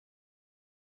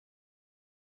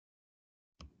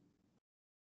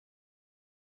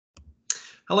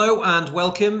Hello and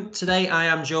welcome. Today I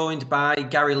am joined by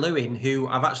Gary Lewin, who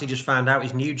I've actually just found out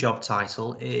his new job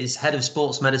title is Head of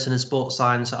Sports Medicine and Sports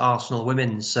Science at Arsenal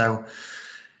Women's. So,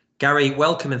 Gary,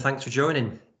 welcome and thanks for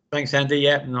joining. Thanks, Andy.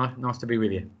 Yeah, nice to be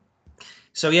with you.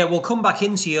 So yeah, we'll come back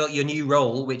into your new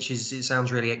role, which it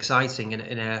sounds really exciting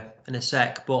in a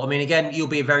sec. But I mean, again, you'll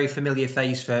be a very familiar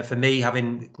face for me,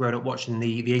 having grown up watching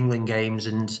the England games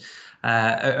and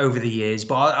over the years.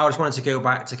 But I just wanted to go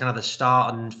back to kind of the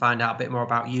start and find out a bit more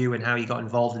about you and how you got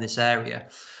involved in this area.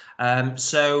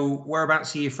 So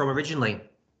whereabouts are you from originally?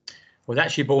 I was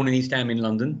actually born in East Ham in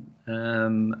London,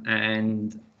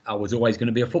 and I was always going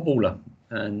to be a footballer.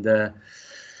 And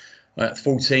at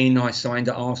 14, I signed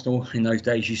at Arsenal. In those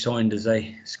days, you signed as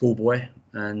a schoolboy,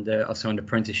 and I signed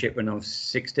apprenticeship when I was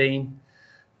 16.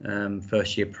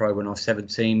 First year pro when I was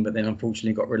 17, but then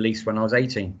unfortunately got released when I was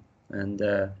 18.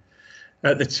 And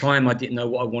at the time, I didn't know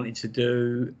what I wanted to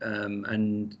do.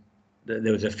 And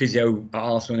there was a physio at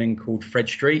Arsenal then called Fred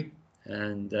Street,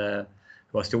 and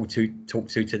who I still talk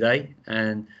to today.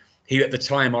 And he, at the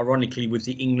time, ironically, was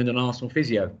the England and Arsenal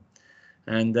physio.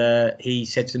 And he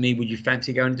said to me, would you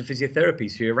fancy going into physiotherapy?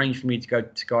 So he arranged for me to go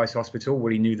to Guy's Hospital,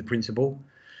 where he knew the principal.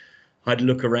 I had a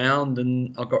look around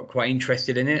and I got quite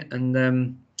interested in it.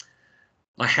 And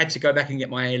I had to go back and get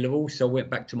my A-level. So I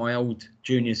went back to my old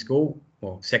junior school,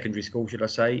 or secondary school, should I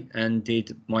say, and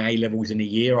did my A-levels in a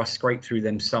year. I scraped through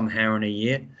them somehow in a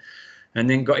year. And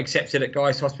then got accepted at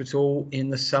Guy's Hospital in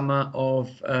the summer of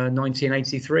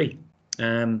 1983.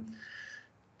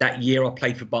 That year I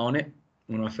played for Barnet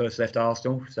when I first left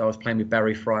Arsenal. So I was playing with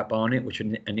Barry Fry at Barnet, which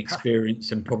is an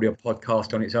experience and probably a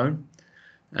podcast on its own.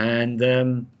 And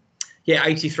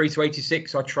 83 to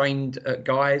 86, I trained at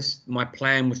Guy's. My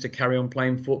plan was to carry on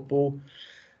playing football.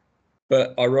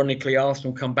 But ironically,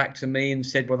 Arsenal come back to me and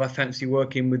said, well, I fancy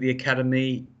working with the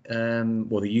academy,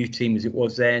 the youth team as it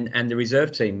was then, and the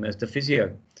reserve team as the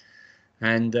physio.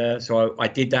 And so I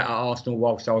did that at Arsenal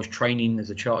whilst I was training as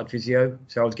a chartered physio.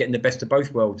 So I was getting the best of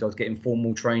both worlds. I was getting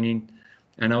formal training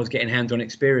and I was getting hands-on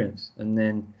experience. And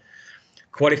then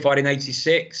qualified in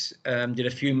 86, did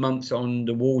a few months on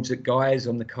the wards at Guy's,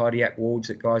 on the cardiac wards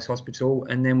at Guy's Hospital,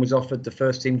 and then was offered the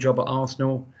first team job at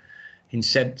Arsenal in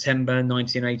September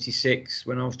 1986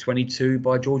 when I was 22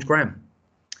 by George Graham.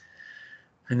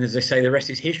 And as they say, the rest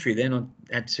is history. Then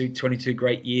I had 22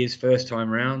 great years first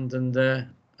time around, and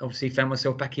obviously found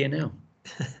myself back here now.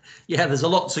 Yeah, there's a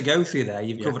lot to go through there.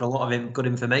 You've covered a lot of good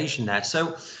information there.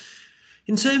 So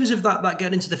in terms of that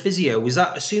getting into the physio, was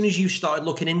that as soon as you started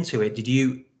looking into it, did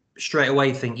you straight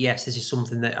away think, yes, this is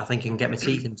something that I think I can get my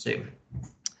teeth into?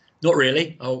 Not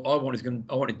really. I wanted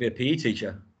to be a PE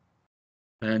teacher,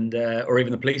 and or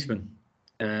even a policeman.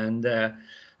 And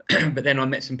but then I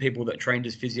met some people that trained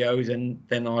as physios, and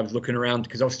then I was looking around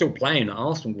because I was still playing at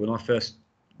Arsenal when I first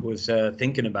was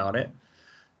thinking about it.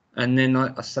 And then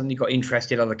I suddenly got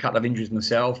interested. I had a couple of injuries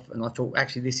myself, and I thought,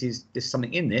 actually, there's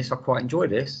something in this. I quite enjoy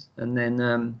this. And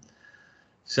then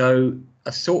so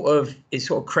it sort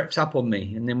of crept up on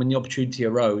me. And then when the opportunity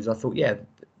arose, I thought, yeah,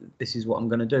 this is what I'm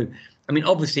going to do. I mean,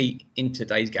 obviously, in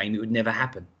today's game, it would never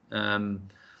happen.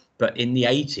 But in the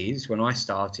 80s, when I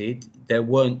started, there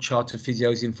weren't chartered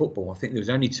physios in football. I think there was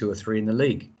only 2 or 3 in the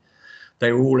league.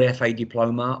 They were all FA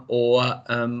diploma or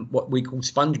what we call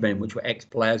sponge men, which were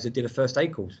ex-players that did a first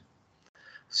aid course.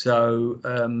 So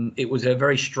it was a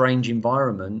very strange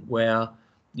environment where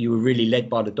you were really led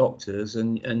by the doctors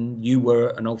and you were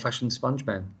an old-fashioned sponge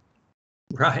man.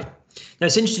 Right. Now,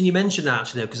 it's interesting you mentioned that,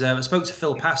 actually, because I spoke to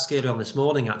Phil Paskey on this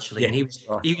morning, actually, and he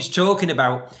was talking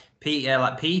about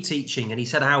PE teaching, and he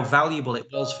said how valuable it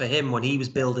was for him when he was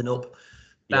building up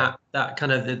that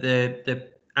kind of the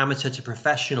amateur to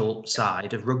professional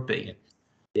side of rugby.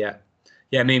 Yeah.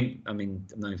 I mean, I've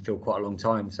known Phil quite a long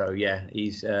time, so yeah,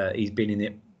 he's been in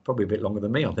it probably a bit longer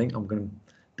than me. I think I'm going to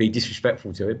be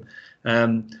disrespectful to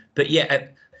him, but yeah,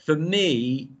 for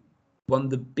me, one of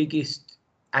the biggest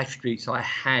attributes I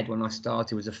had when I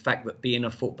started was the fact that being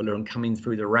a footballer and coming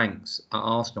through the ranks at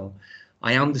Arsenal,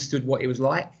 I understood what it was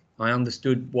like. I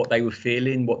understood what they were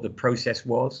feeling, what the process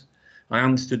was. I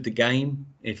understood the game.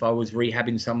 If I was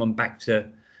rehabbing someone back to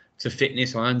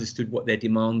fitness, I understood what their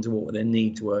demands or what their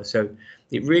needs were. So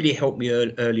it really helped me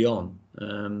early on.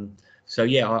 So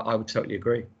yeah, I would totally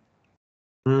agree.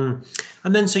 And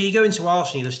then, so you go into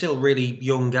Arsenal, you're still a really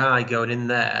young guy going in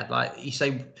there. Like you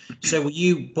say, so were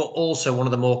you, but also one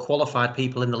of the more qualified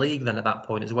people in the league then at that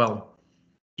point as well?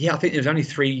 Yeah, I think there was only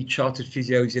 3 chartered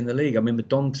physios in the league. I remember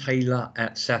Don Taylor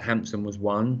at Southampton was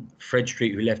one. Fred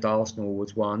Street, who left Arsenal,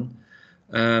 was one.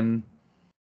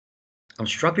 I I'm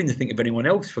struggling to think of anyone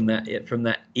else from that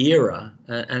era.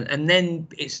 And then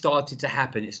it started to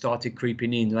happen. It started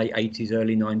creeping in late 80s,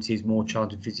 early 90s. More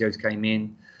chartered physios came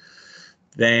in.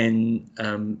 Then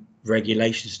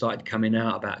regulations started coming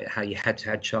out about how you had to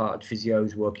have chartered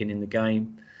physios working in the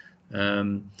game.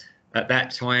 At that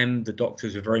time, the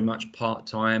doctors were very much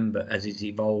part-time, but as it's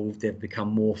evolved, they've become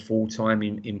more full-time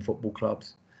in football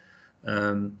clubs.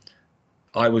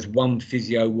 I was one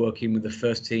physio working with the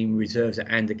first team reserves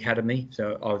and academy,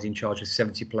 so I was in charge of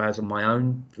 70 players on my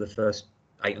own for the first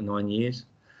 8 or 9 years.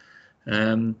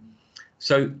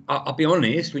 So I'll be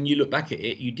honest, when you look back at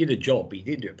it, you did a job, but you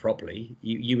didn't do it properly.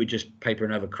 You were just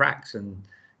papering over cracks and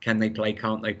can they play,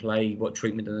 can't they play, what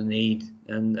treatment do they need?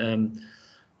 And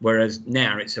whereas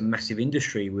now it's a massive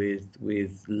industry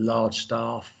with large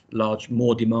staff,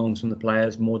 more demands from the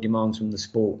players, more demands from the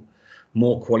sport,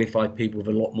 more qualified people with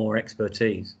a lot more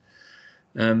expertise.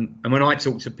 And when I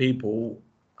talk to people,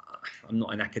 I'm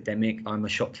not an academic, I'm a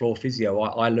shop floor physio.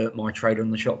 I learnt my trade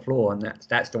on the shop floor, and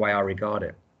that's the way I regard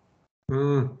it.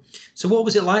 So what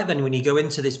was it like then when you go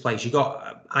into this place? You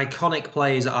got iconic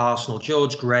players at Arsenal,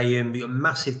 George Graham, you got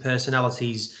massive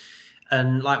personalities,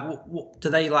 and like, what do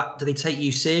they take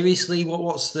you seriously?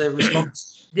 What's the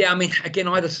response? Yeah, I mean, again,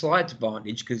 I had a slight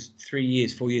advantage because 4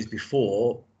 years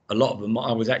before, a lot of them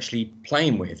I was actually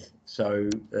playing with. So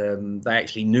they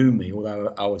actually knew me,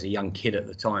 although I was a young kid at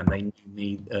the time. They knew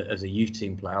me as a youth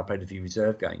team player. I played a few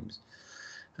reserve games.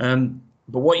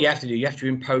 But what you have to do, you have to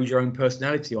impose your own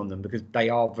personality on them because they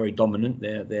are very dominant.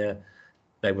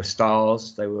 They were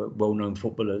stars. They were well-known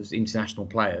footballers, international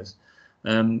players.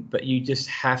 But you just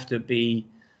have to be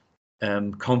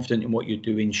confident in what you're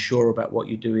doing, sure about what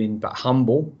you're doing, but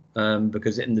humble.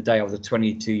 Because at the end of the day, I was a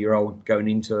 22-year-old going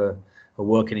into a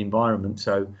working environment.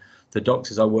 So the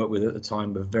doctors I worked with at the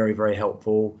time were very, very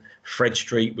helpful. Fred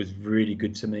Street was really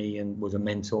good to me and was a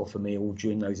mentor for me all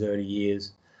during those early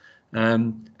years.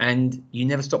 And you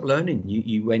never stop learning.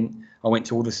 I went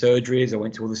to all the surgeries, I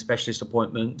went to all the specialist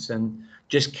appointments and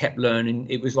just kept learning.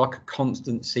 It was like a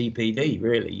constant CPD,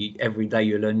 really. Every day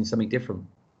you're learning something different.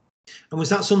 And was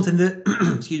that something that,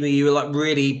 excuse me, you were like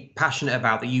really passionate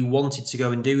about, that you wanted to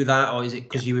go and do that, or is it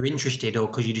because you were interested, or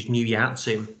because you just knew you had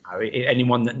to?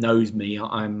 Anyone that knows me,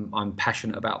 I'm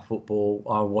passionate about football.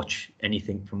 I watch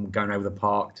anything from going over the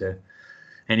park to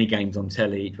any games on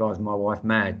telly. It drives my wife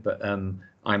mad, but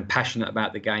I'm passionate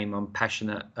about the game. I'm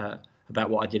passionate about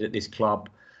what I did at this club.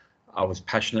 I was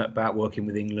passionate about working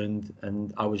with England,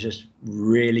 and I was just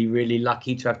really, really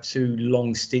lucky to have 2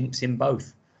 long stints in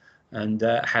both, and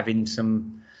having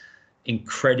some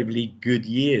incredibly good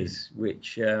years,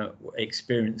 which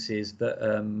experiences that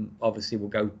obviously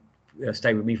will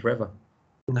stay with me forever.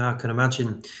 No, I can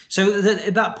imagine. So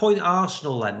at that point at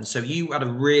Arsenal then, so you had a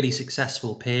really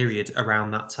successful period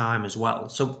around that time as well.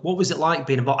 So what was it like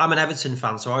being involved? I'm an Everton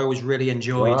fan, so I always really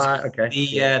enjoyed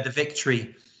the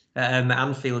victory at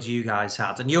Anfield you guys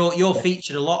had. And you're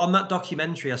featured a lot on that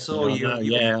documentary. I saw you.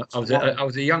 Yeah, I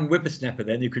was a young whippersnapper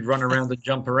then who could run around and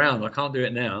jump around. I can't do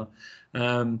it now.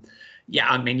 Yeah,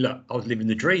 I mean, look, I was living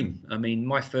the dream. I mean,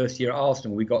 my first year at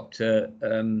Arsenal, we got to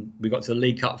the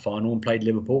League Cup final and played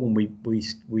Liverpool, and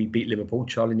we beat Liverpool.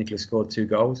 Charlie Nicholas scored 2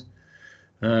 goals.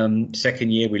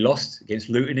 Second year, we lost against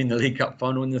Luton in the League Cup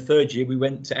final. In the third year, we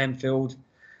went to Anfield.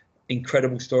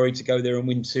 Incredible story to go there and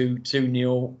win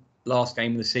 2-0. Last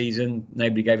game of the season.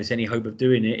 Nobody gave us any hope of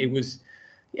doing it. It was,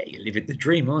 yeah, you live it the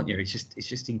dream, aren't you? It's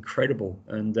just incredible.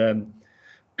 And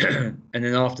and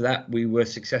then after that, we were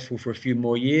successful for a few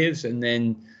more years. And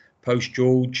then post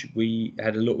George, we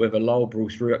had a little bit of a lull.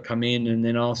 Bruce Rioch come in, and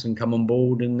then Arsene come on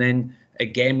board. And then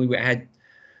again, we had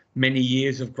many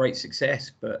years of great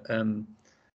success. But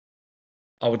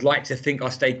I would like to think I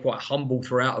stayed quite humble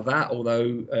throughout of that,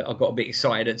 although I got a bit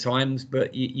excited at times.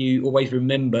 But you always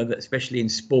remember that, especially in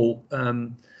sport,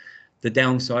 the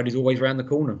downside is always around the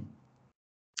corner.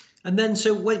 And then,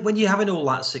 so when you're having all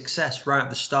that success right at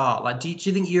the start, like, do you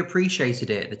think you appreciated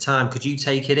it at the time? Could you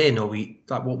take it in, or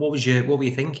what were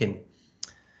you thinking?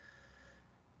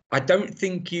 I don't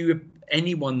think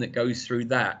anyone that goes through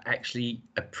that actually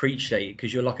appreciate it,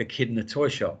 because you're like a kid in a toy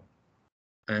shop,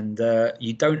 and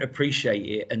you don't appreciate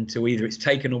it until either it's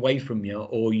taken away from you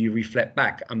or you reflect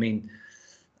back. I mean,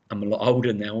 I'm a lot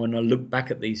older now, and I look back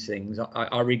at these things.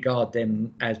 I regard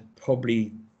them as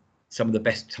probably some of the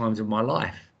best times of my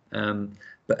life.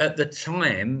 But at the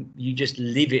time, you just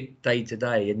live it day to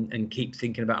day and keep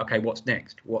thinking about, okay, what's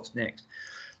next?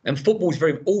 And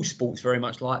all sports very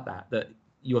much like that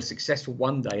you're successful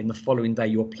one day and the following day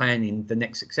you're planning the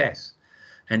next success,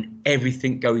 and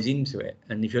everything goes into it.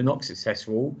 And if you're not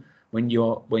successful when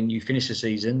you finish the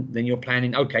season, then you're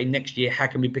planning, okay, next year, how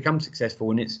can we become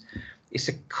successful? And it's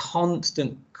a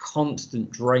constant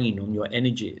drain on your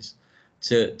energies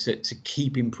to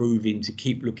keep improving, to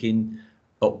keep looking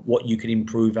at what you can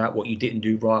improve at, what you didn't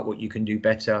do right, what you can do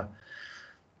better.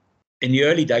 In the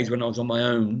early days when I was on my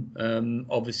own,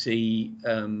 obviously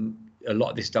a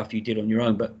lot of this stuff you did on your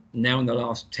own, but now in the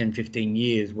last 10, 15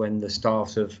 years, when the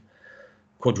staffs have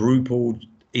quadrupled,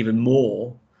 even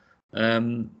more,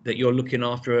 that you're looking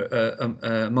after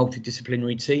a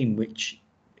multidisciplinary team, which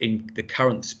in the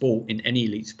current sport, in any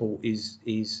elite sport,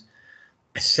 is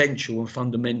essential and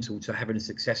fundamental to having a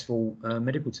successful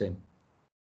medical team.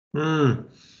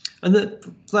 And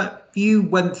like you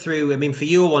went through, I mean, for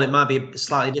your one, it might be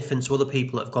slightly different to other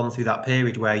people that have gone through that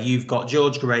period, where you've got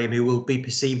George Graham, who will be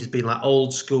perceived as being like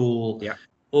old school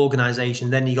organisation.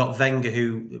 Then you got Wenger,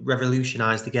 who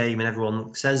revolutionised the game, and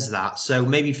everyone says that. So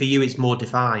maybe for you, it's more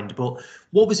defined. But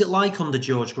what was it like under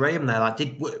George Graham there? Like,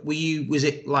 was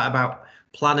it like about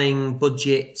planning,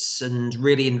 budgets, and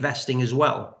really investing as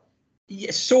well?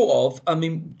 Yeah, sort of. I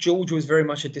mean, George was very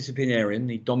much a disciplinarian.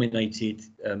 He dominated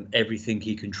everything.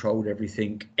 He controlled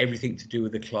everything to do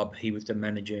with the club. He was the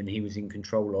manager and he was in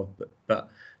control of. But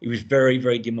he was very,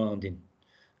 very demanding.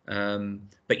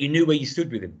 But you knew where you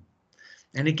stood with him.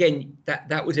 And again,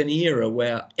 that was an era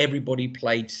where everybody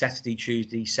played Saturday,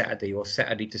 Tuesday, Saturday, or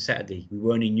Saturday to Saturday. We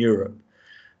weren't in Europe.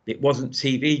 It wasn't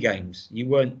TV games. You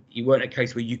weren't a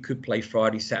case where you could play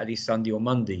Friday, Saturday, Sunday, or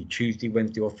Monday, Tuesday,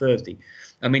 Wednesday, or Thursday.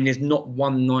 I mean, there's not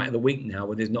one night of the week now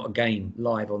where there's not a game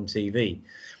live on TV.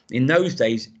 In those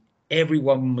days,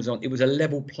 everyone was on. It was a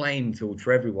level playing field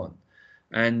for everyone,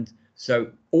 and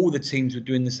so all the teams were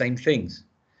doing the same things.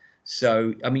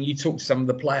 So, I mean, you talk to some of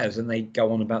the players and they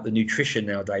go on about the nutrition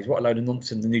nowadays. What a load of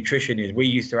nonsense the nutrition is. We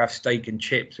used to have steak and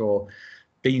chips or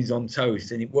beans on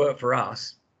toast, and it worked for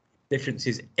us. Difference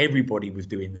is everybody was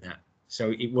doing that,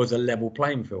 so it was a level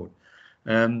playing field.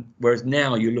 Whereas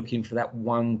now you're looking for that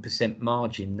 1%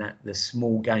 margin, that the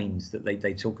small gains that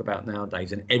they talk about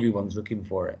nowadays, and everyone's looking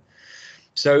for it.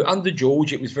 So under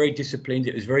George, it was very disciplined.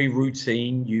 It was very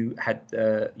routine. You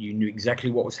knew exactly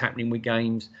what was happening with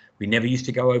games. We never used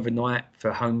to go overnight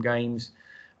for home games.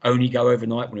 Only go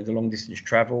overnight when it was a long distance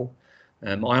travel.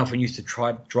 I often used to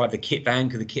drive the kit van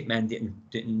because the kit man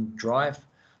didn't drive.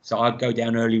 So I'd go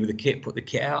down early with the kit, put the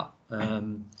kit out.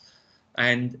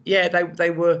 And yeah,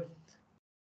 they were.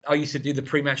 I used to do the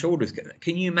pre-match orders.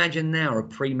 Can you imagine now a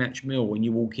pre-match meal when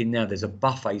you walk in now? There's a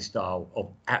buffet style of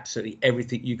absolutely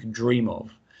everything you can dream of.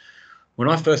 When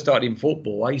I first started in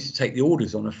football, I used to take the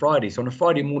orders on a Friday. So on a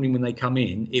Friday morning when they come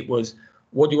in, it was,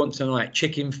 what do you want tonight?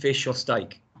 Chicken, fish, or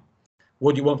steak?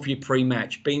 What do you want for your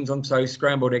pre-match? Beans on toast,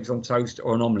 scrambled eggs on toast,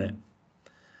 or an omelette?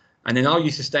 And then I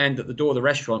used to stand at the door of the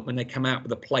restaurant when they come out with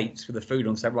the plates with the food on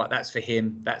and say, right, that's for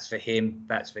him, that's for him,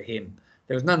 that's for him.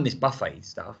 There was none of this buffet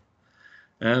stuff.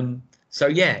 So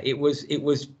yeah, it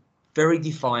was very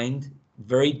defined,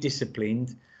 very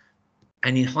disciplined,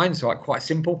 and in hindsight, quite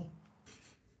simple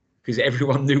because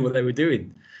everyone knew what they were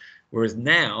doing. Whereas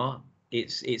now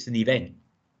it's an event.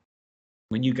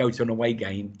 When you go to an away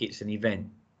game, it's an event.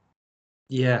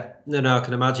 Yeah, no, I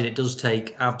can imagine it does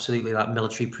take absolutely like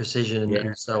military precision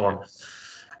and so on.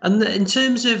 And in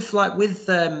terms of like with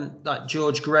like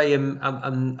George Graham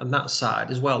and that side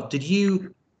as well, did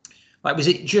you like, was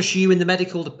it just you in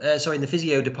the in the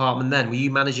physio department then? Were you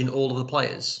managing all of the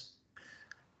players?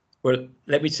 Well,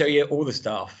 let me tell you all the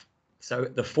staff. So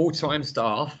the full-time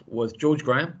staff was George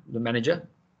Graham, the manager,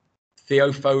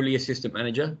 Theo Foley, assistant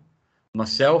manager,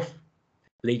 myself,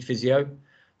 lead physio,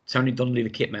 Tony Donnelly, the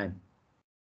kit man.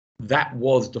 That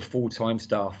was the full-time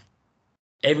staff.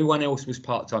 Everyone else was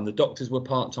part-time. The doctors were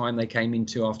part-time. They came in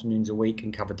 2 afternoons a week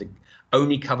and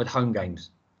only covered home games.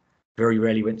 Very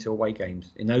rarely went to away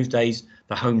games. In those days,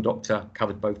 the home doctor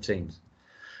covered both teams.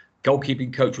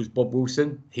 Goalkeeping coach was Bob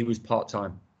Wilson. He was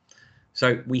part-time.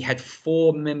 So we had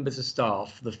 4 members of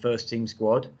staff for the first team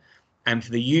squad. And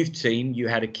for the youth team, you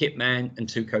had a kit man and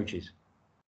 2 coaches.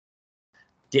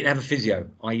 Didn't have a physio.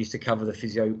 I used to cover the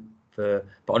physio but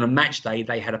on a match day,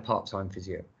 they had a part-time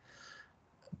physio.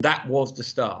 That was the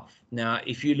staff. Now,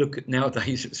 if you look at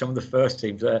nowadays at some of the first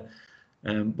teams, well,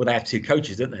 they have 2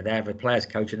 coaches, don't they? They have a players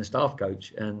coach and a staff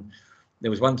coach. And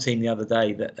there was one team the other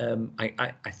day that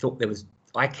I thought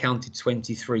I counted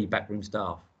 23 backroom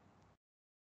staff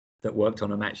that worked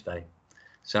on a match day.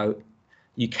 So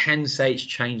you can say it's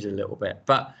changed a little bit,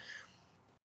 but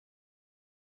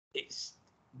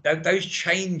those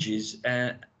changes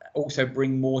also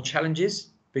bring more challenges,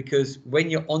 because when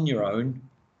you're on your own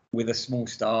with a small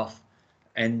staff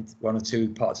and 1 or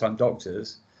 2 part-time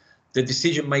doctors, the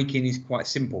decision making is quite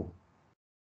simple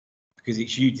because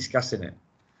it's you discussing it.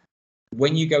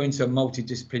 When you go into a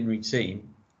multidisciplinary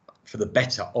team, for the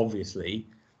better, obviously.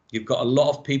 You've got a lot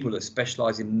of people that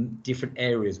specialise in different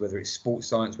areas, whether it's sports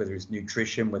science, whether it's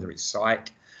nutrition, whether it's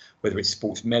psych, whether it's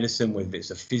sports medicine, whether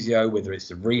it's a physio, whether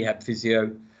it's a rehab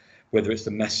physio, whether it's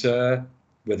the masseur,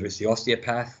 whether it's the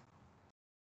osteopath.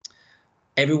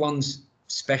 Everyone's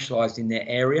specialised in their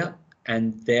area,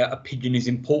 and their opinion is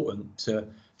important to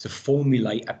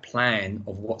formulate a plan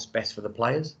of what's best for the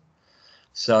players.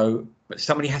 So, but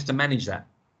somebody has to manage that,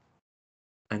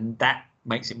 and that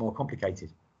makes it more complicated.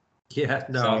 Yeah,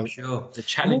 no, so I'm sure. The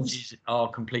challenges are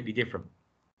completely different.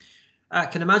 I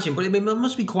can imagine, but I mean, it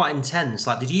must be quite intense.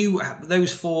 Like, did you,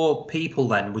 those 4 people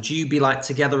then, would you be like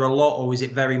together a lot, or was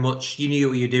it very much you knew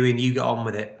what you were doing, you got on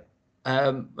with it?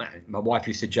 My wife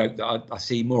used to joke that I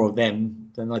see more of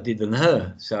them than I did than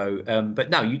her. So, but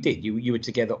no, you did. You were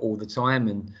together all the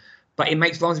time, but it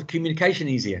makes lines of communication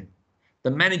easier.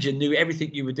 The manager knew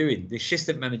everything you were doing. The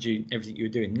assistant manager knew everything you were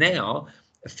doing. Now,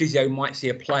 a physio might see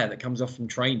a player that comes off from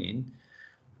training,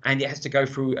 and it has to go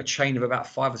through a chain of about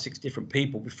 5 or 6 different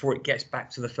people before it gets back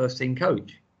to the first team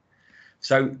coach.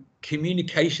 So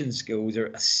communication skills are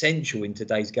essential in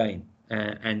today's game,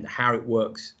 and how it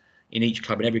works in each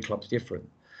club, and every club's different.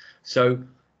 So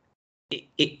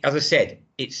it as I said,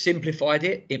 it simplified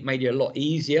it. It made it a lot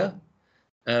easier.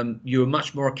 You were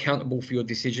much more accountable for your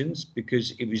decisions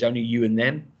because it was only you and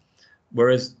them.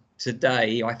 Whereas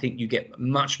today, I think you get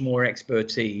much more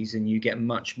expertise and you get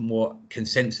much more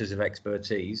consensus of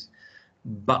expertise,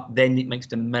 but then it makes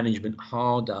the management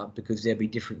harder because there'll be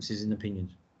differences in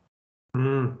opinions.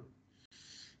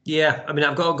 Yeah, I mean,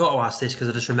 I've got to ask this because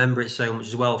I just remember it so much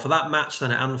as well. For that match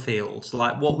then at Anfield,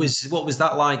 like, what was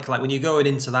that like? Like, when you're going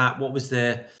into that, what was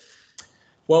the?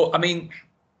 Well, I mean,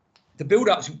 the build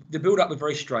up was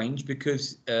very strange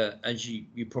because, as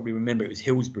you probably remember, it was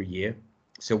Hillsborough year,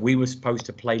 so we were supposed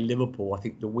to play Liverpool, I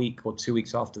think, the week or 2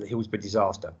 weeks after the Hillsborough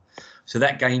disaster. So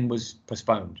that game was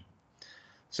postponed.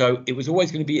 So it was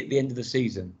always going to be at the end of the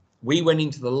season. We went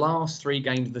into the last 3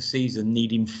 games of the season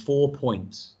needing 4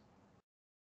 points.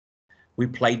 We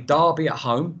played Derby at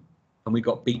home and we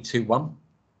got beat 2-1.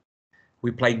 We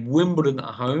played Wimbledon at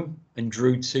home and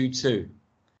drew 2-2.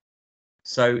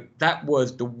 So that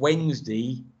was the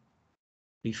Wednesday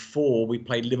before we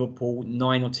played Liverpool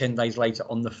 9 or 10 days later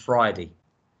on the Friday,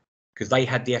 because they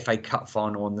had the FA Cup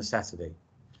final on the Saturday.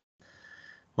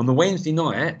 On the Wednesday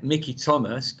night, Mickey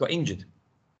Thomas got injured.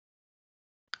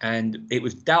 And it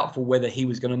was doubtful whether he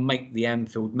was going to make the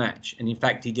Anfield match. And in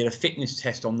fact, he did a fitness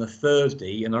test on the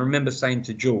Thursday. And I remember saying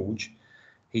to George,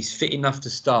 he's fit enough to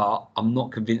start. I'm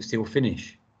not convinced he'll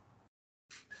finish.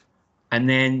 And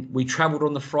then we travelled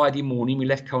on the Friday morning. We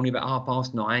left Colney about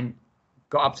 9:30,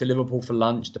 got up to Liverpool for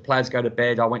lunch. The players go to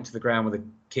bed. I went to the ground with the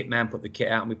kit man, put the kit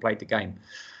out, and we played the game.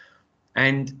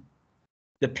 And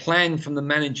the plan from the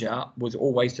manager was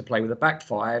always to play with a back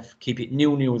 5, keep it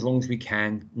 0-0 as long as we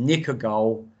can, nick a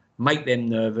goal, make them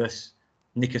nervous,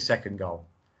 nick a second goal.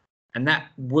 And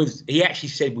that was, he actually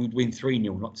said we'd win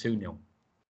 3-0, not 2-0.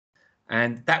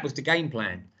 And that was the game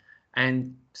plan.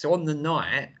 And so on the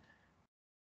night,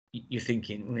 you're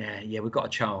thinking, yeah, we've got a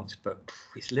chance, but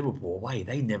it's Liverpool away.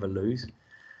 They never lose.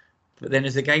 But then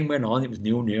as the game went on, it was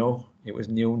 0-0. It was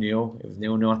 0-0. It was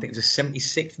 0-0. I think it was the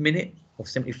 76th minute or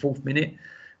 74th minute.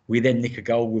 We then nick a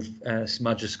goal with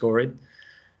Smudger scoring.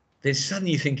 Then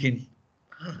suddenly you're thinking,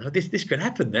 oh, this could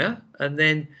happen now. And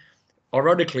then,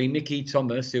 ironically, Mickey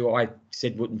Thomas, who I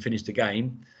said wouldn't finish the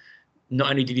game,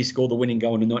 not only did he score the winning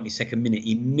goal in the 92nd minute,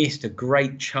 he missed a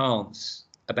great chance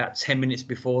about 10 minutes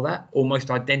before that,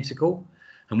 almost identical.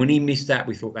 And when he missed that,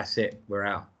 we thought, that's it, we're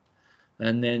out.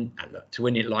 And then to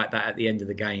win it like that at the end of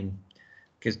the game,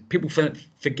 because people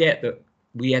forget that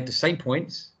we had the same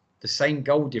points, the same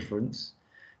goal difference,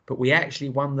 but we actually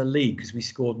won the league because we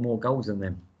scored more goals than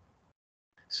them.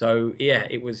 So yeah,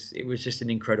 it was just an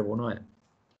incredible night.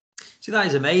 See, that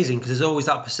is amazing because there's always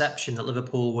that perception that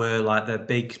Liverpool were like the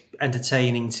big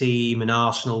entertaining team and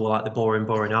Arsenal were like the boring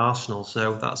Arsenal.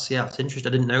 So that's interesting.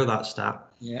 I didn't know that stat.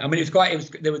 Yeah, I mean,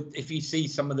 if you see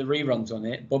some of the reruns on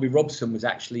it, Bobby Robson was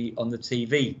actually on the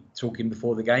TV talking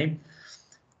before the game.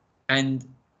 And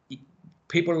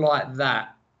people like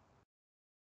that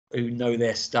who know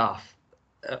their stuff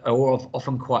are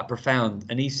often quite profound.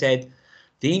 And he said,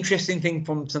 the interesting thing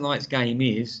from tonight's game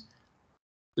is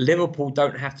Liverpool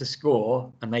don't have to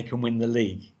score and they can win the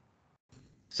league.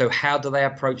 So how do they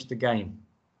approach the game?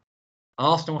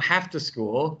 Arsenal have to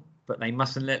score, but they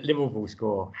mustn't let Liverpool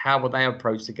score. How will they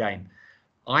approach the game?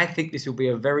 I think this will be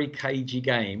a very cagey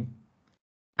game,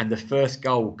 and the first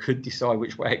goal could decide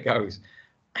which way it goes.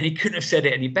 And he couldn't have said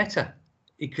it any better.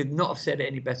 He could not have said it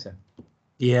any better.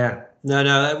 Yeah, no,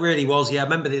 that really was. Yeah, I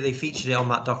remember they featured it on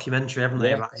that documentary, haven't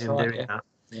they? Yeah, about him doing that.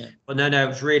 Yeah. But no, it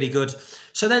was really good.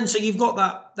 So you've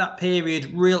got that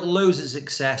period, loads of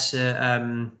success at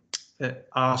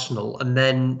Arsenal, and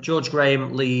then George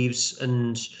Graham leaves,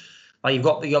 and like you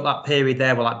got that period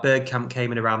there where like Bergkamp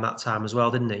came in around that time as well,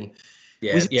 didn't he?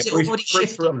 Yeah, Was it already Bruce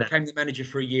shifting then? became the manager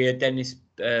for a year. Dennis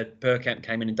Bergkamp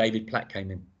came in, and David Platt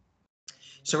came in.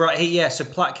 So so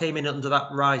Platt came in under that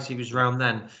rise. He was around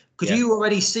then. Could you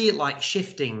already see it like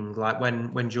shifting, like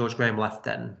when George Graham left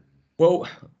then? Well,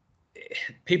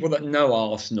 people that know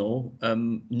Arsenal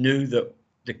knew that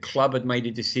the club had made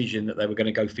a decision that they were going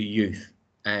to go for youth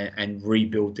and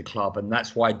rebuild the club, and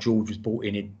that's why George was brought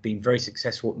in. He'd been very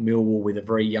successful at Millwall with a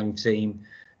very young team.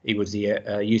 He was the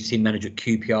youth team manager at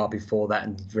QPR before that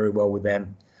and did very well with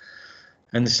them.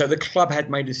 And so the club had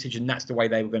made a decision that's the way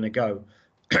they were going to go.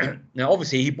 Now,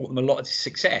 obviously, he brought them a lot of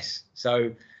success.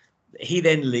 So he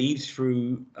then leaves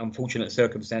through unfortunate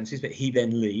circumstances, but he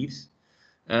then leaves.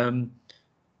 They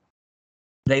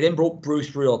then brought Bruce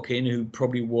Rioch in, who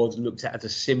probably was looked at as a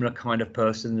similar kind of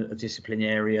person, a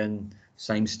disciplinarian,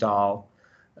 same style.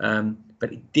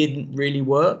 But it didn't really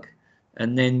work.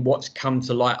 And then what's come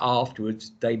to light afterwards,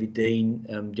 David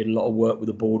Dein did a lot of work with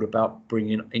the board about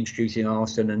introducing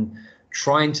Arsenal and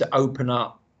trying to open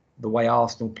up the way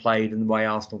Arsenal played and the way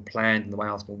Arsenal planned and the way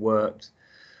Arsenal worked.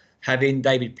 Having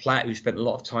David Platt, who spent a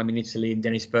lot of time in Italy, and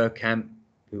Dennis Bergkamp,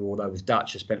 who although was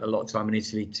Dutch, has spent a lot of time in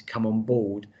Italy, to come on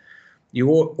board, you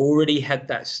already had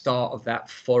that start of that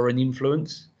foreign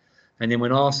influence. And then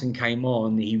when Arsene came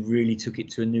on, he really took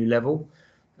it to a new level.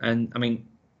 And I mean,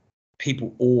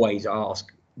 people always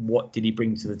ask, what did he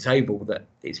bring to the table? That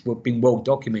it's been well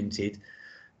documented.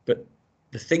 But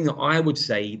the thing that I would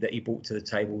say that he brought to the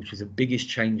table, which was the biggest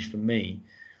change for me,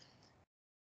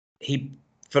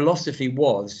 philosophy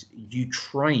was you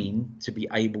train to be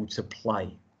able to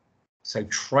play. So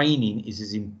training is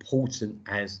as important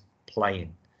as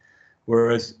playing.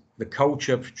 Whereas the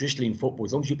culture, traditionally in football,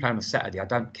 as long as you play on a Saturday, I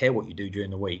don't care what you do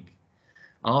during the week.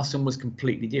 Arsene was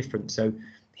completely different. So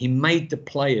he made the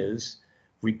players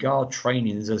regard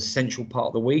training as an essential part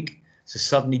of the week. So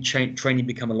suddenly training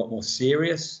became a lot more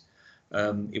serious.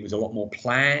 It was a lot more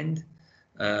planned.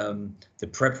 The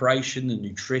preparation, the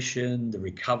nutrition, the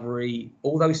recovery,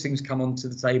 all those things come onto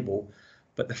the table.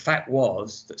 But the fact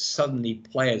was that suddenly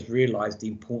players realised the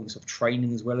importance of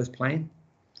training as well as playing.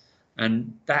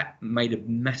 And that made a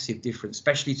massive difference,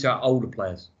 especially to our older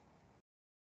players,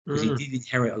 because he did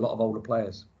inherit a lot of older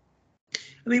players.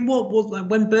 I mean, what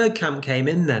when Bergkamp came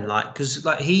in then, like, because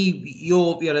like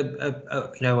you had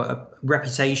a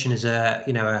reputation as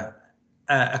a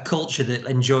culture that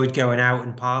enjoyed going out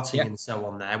and partying and so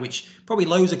on there, which probably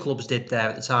loads of clubs did there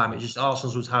at the time. It just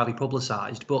Arsenal's was highly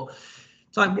publicised, but.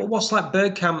 It's like, what's like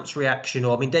Bergkamp's reaction?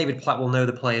 Or I mean, David Platt will know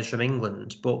the players from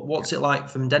England, but what's it like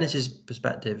from Dennis's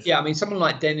perspective? Yeah, I mean, someone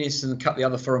like Dennis and a couple of the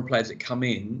other foreign players that come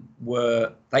in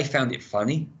they found it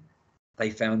funny, they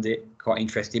found it quite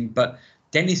interesting. But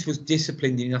Dennis was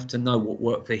disciplined enough to know what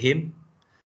worked for him,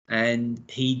 and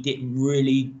he didn't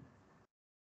really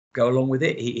go along with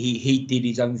it. He did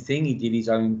his own thing. He did his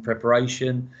own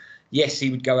preparation. Yes, he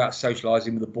would go out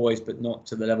socialising with the boys, but not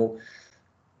to the level.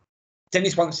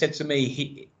 Dennis once said to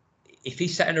me, if he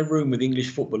sat in a room with English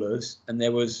footballers and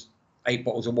there was 8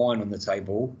 bottles of wine on the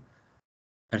table,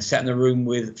 and sat in a room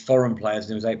with foreign players and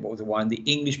there was 8 bottles of wine, the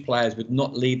English players would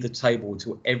not leave the table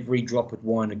until every drop of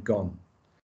wine had gone.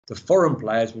 The foreign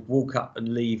players would walk up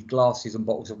and leave glasses and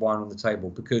bottles of wine on the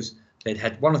table because they'd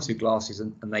had 1 or 2 glasses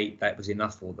and that was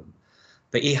enough for them.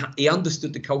 But he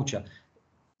understood the culture.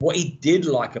 What he did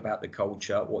like about the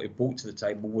culture, what it brought to the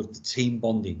table, was the team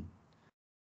bonding.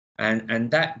 And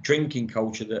that drinking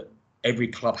culture that every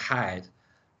club had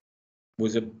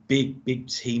was a big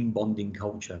team bonding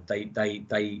culture. They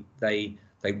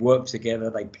worked together,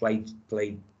 they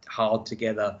played hard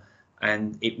together,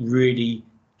 and it really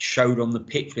showed on the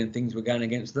pitch when things were going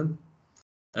against them.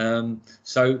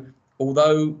 So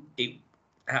although it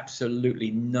absolutely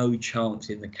no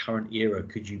chance in the current era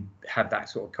could you have that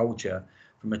sort of culture,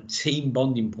 from a team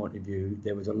bonding point of view,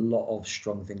 there was a lot of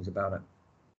strong things about it.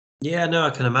 Yeah, no, I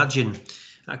can imagine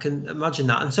that.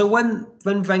 And so when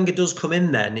Wenger does come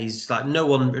in, then he's like, no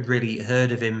one had really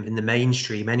heard of him in the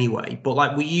mainstream anyway. But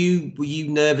like, were you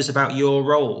nervous about your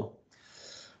role?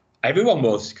 Everyone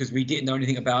was, because we didn't know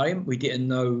anything about him. We didn't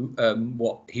know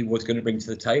what he was going to bring to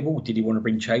the table. Did he want to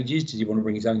bring changes? Did he want to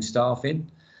bring his own staff in?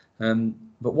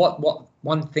 But what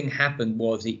one thing happened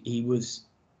was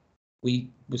we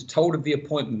was told of the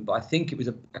appointment, but I think it was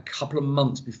a couple of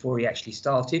months before he actually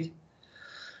started.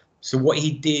 So what he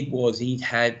did was he'd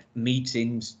had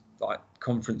meetings, like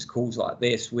conference calls like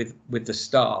this with the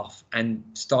staff, and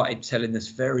started telling us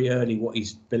very early what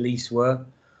his beliefs were,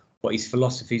 what his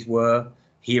philosophies were.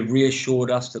 He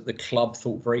reassured us that the club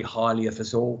thought very highly of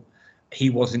us all. He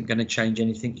wasn't going to change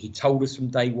anything. He told us from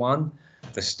day one,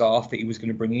 the staff that he was going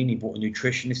to bring in. He brought a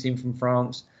nutritionist in from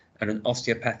France and an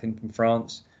osteopath in from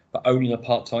France, but only on a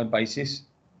part-time basis.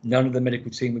 None of the medical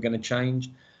team were going to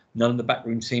change. None of the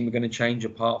backroom team were going to change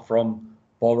apart from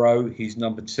Borrow, his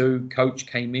number 2 coach,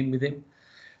 came in with him.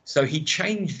 So he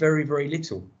changed very, very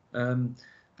little.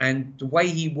 And the way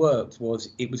he worked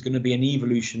was it was going to be an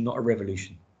evolution, not a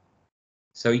revolution.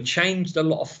 So he changed a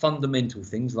lot of fundamental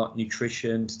things like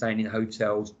nutrition, staying in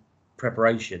hotels,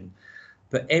 preparation.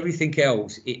 But everything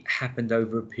else, it happened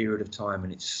over a period of time,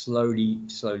 and it slowly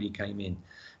came in.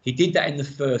 He did that in the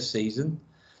first season.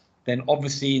 Then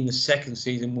obviously in the second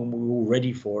season, when we were all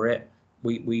ready for it,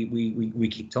 we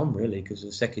kicked on really, because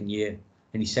the second year,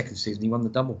 in his second season, he won the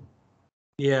double.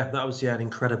 Yeah, that was an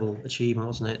incredible achievement,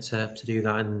 wasn't it, to do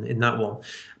that in that one.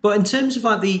 But in terms of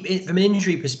like from an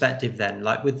injury perspective, then,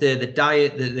 like with the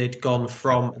diet that they'd gone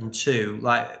from and to,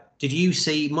 like, did you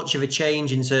see much of a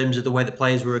change in terms of the way the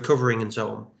players were recovering and so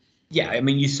on? Yeah, I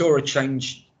mean, you saw a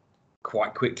change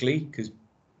quite quickly because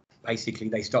basically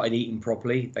they started eating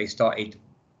properly, they started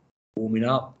warming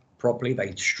up properly,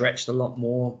 they stretched a lot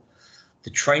more. The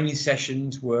training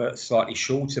sessions were slightly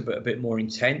shorter but a bit more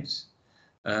intense.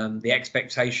 The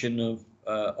expectation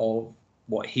of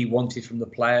what he wanted from the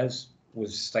players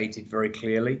was stated very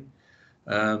clearly.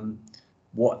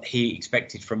 What he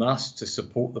expected from us to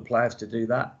support the players to do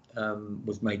that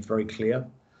was made very clear.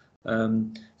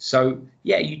 So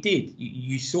yeah, you did.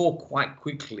 You saw quite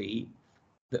quickly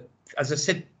that, as I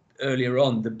said earlier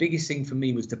on, the biggest thing for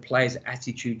me was the players'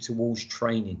 attitude towards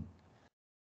training.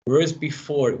 Whereas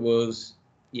before it was,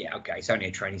 yeah, okay, it's only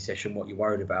a training session, what you're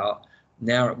worried about.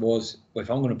 Now it was, well, if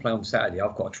I'm going to play on Saturday,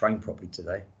 I've got to train properly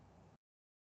today.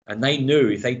 And they knew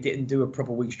if they didn't do a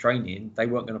proper week's training, they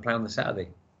weren't going to play on the Saturday.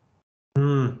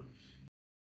 And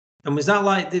was that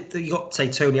like, you got,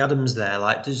 say, Tony Adams there,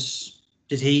 like,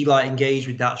 did he like engage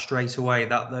with that straight away,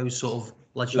 those sort of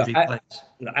legendary players?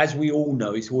 As we all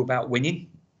know, it's all about winning.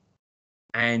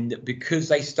 And because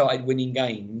they started winning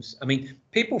games, I mean,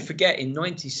 people forget in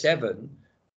 97,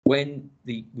 when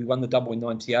we won the double in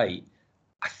 98,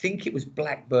 I think it was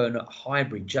Blackburn at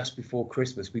Highbury just before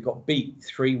Christmas. We got beat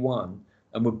 3-1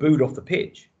 and were booed off the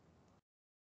pitch.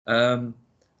 And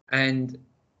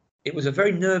it was a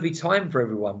very nervy time for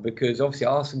everyone because obviously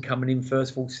Arsene coming in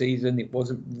first full season, it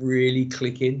wasn't really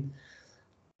clicking.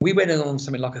 We went on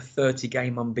something like a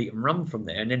 30-game unbeaten run from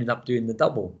there and ended up doing the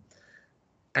double.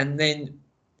 And then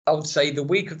I would say the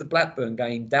week of the Blackburn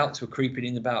game, doubts were creeping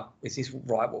in about, is this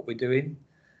right what we're doing?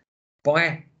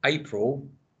 By April,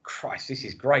 Christ, this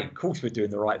is great. Of course we're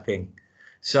doing the right thing.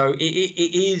 So it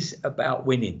is about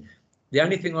winning. The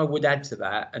only thing I would add to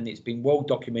that, and it's been well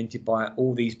documented by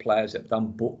all these players that have done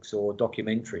books or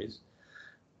documentaries,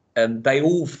 they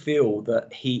all feel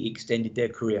that he extended their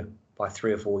career by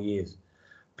 3 or 4 years.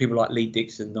 People like Lee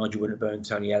Dixon, Nigel Winterburn,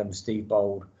 Tony Adams, Steve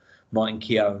Bold, Martin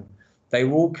Keown, they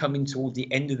were all coming towards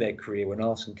the end of their career when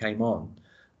Arsene came on.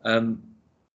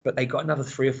 But they got another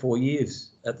 3 or 4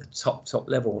 years at the top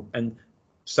level. And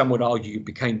some would argue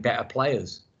became better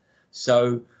players.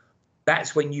 So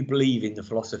that's when you believe in the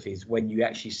philosophies, when you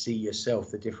actually see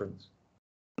yourself the difference.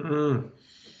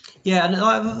 Yeah, and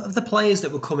of the players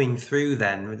that were coming through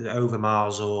then, with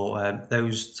Overmars or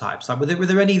those types, like, were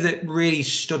there any that really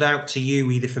stood out to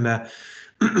you, either from a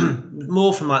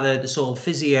more from like the sort of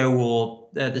physio or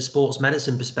the sports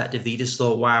medicine perspective, that you just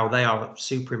thought, wow, they are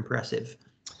super impressive?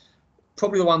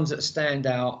 Probably the ones that stand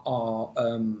out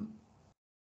are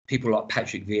people like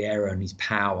Patrick Vieira and his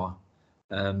power,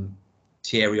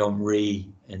 Thierry Henry,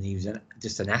 and he was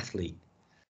just an athlete.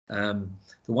 The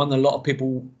one a lot of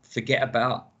people forget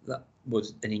about that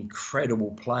was an incredible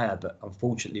player, but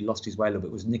unfortunately lost his way a little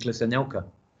bit, was Nicolas Anelka.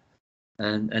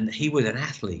 And he was an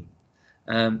athlete.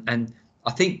 And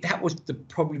I think that was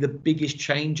probably the biggest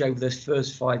change over those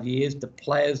first 5 years. The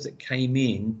players that came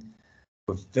in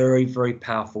were very, very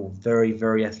powerful, very,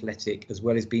 very athletic, as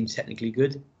well as being technically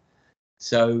good.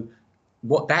 So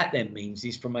what that then means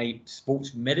is, from a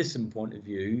sports medicine point of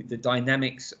view, the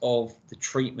dynamics of the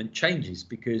treatment changes,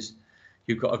 because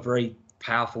you've got a very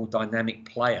powerful, dynamic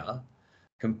player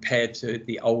compared to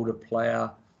the older player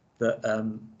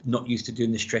that not used to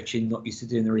doing the stretching, not used to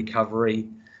doing the recovery,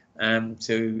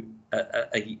 to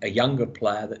a younger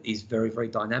player that is very, very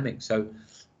dynamic. So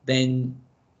then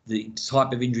the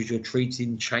type of injuries you're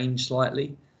treating change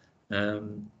slightly.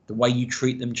 The way you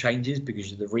treat them changes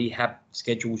because the rehab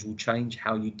schedules will change,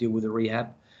 how you deal with the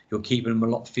rehab. You're keeping them a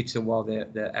lot fitter while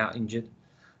they're out injured.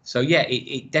 So yeah,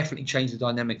 it definitely changed the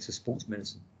dynamics of sports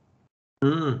medicine.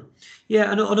 Mm.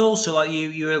 Yeah, and also like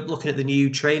you were looking at the new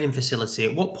training facility.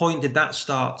 At what point did that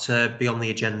start to be on the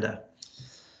agenda?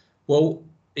 Well,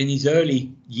 in his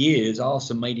early years,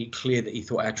 Arsene made it clear that he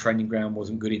thought our training ground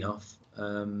wasn't good enough.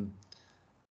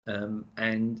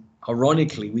 And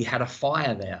ironically, we had a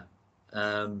fire there,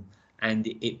 and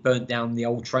it burnt down the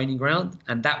old training ground,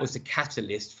 and that was the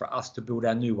catalyst for us to build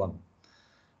our new one.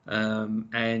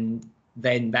 And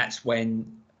then that's when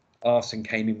Arsene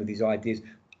came in with his ideas.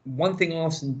 One thing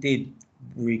Arsene did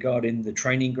regarding the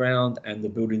training ground and the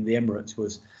building of the Emirates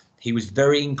was he was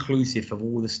very inclusive of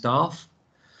all the staff,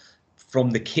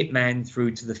 from the kit man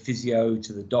through to the physio,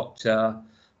 to the doctor,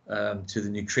 to the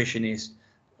nutritionist.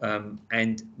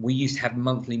 And we used to have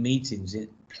monthly meetings,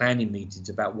 planning meetings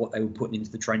about what they were putting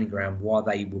into the training ground, why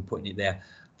they were putting it there,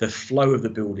 the flow of the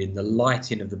building, the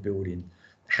lighting of the building,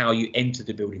 how you enter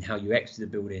the building, how you exit the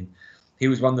building. He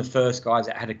was one of the first guys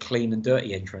that had a clean and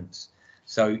dirty entrance.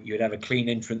 So you'd have a clean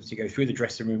entrance, you go through the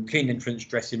dressing room, clean entrance,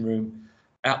 dressing room,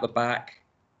 out the back,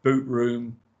 boot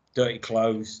room, dirty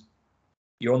clothes.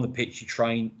 You're on the pitch, you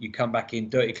train, you come back in,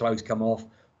 dirty clothes come off,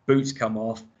 boots come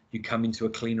off, you come into a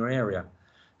cleaner area.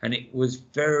 And it was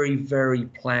very, very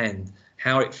planned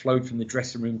how it flowed from the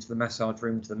dressing room to the massage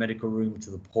room, to the medical room, to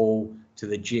the pool, to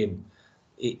the gym.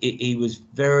 He was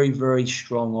very, very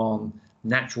strong on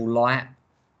natural light,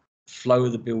 flow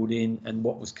of the building, and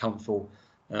what was comfortable.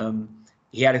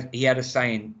 He had a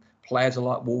saying, players are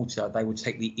like water, they would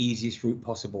take the easiest route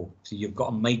possible. So you've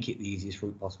got to make it the easiest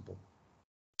route possible.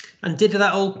 And did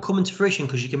that all come into fruition?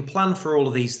 Because you can plan for all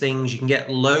of these things, you can get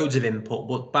loads of input,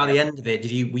 but by the end of it,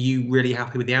 were you really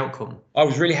happy with the outcome? I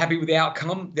was really happy with the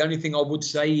outcome. The only thing I would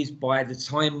say is by the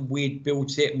time we'd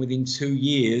built it, and within 2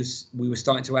 years, we were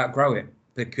starting to outgrow it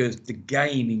because the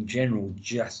game in general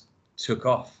just took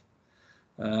off.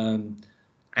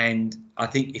 And I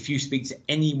think if you speak to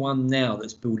anyone now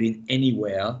that's building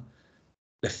anywhere,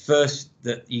 the first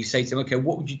that you say to them, okay,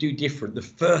 what would you do different? The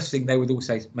first thing they would all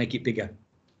say is make it bigger.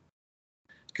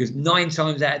 Because 9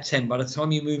 times out of 10, by the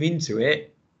time you move into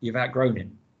it, you've outgrown it.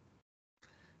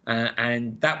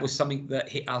 And that was something that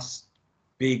hit us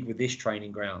big with this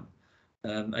training ground.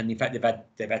 And in fact,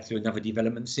 they've had to do another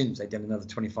development since. They've done another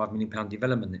 £25 million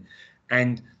development.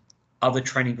 And other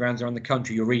training grounds around the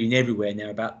country, you're reading everywhere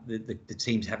now about the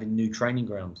teams having new training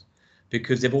grounds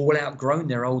because they've all outgrown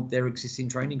their existing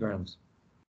training grounds.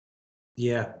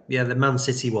 Yeah, the Man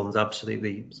City one's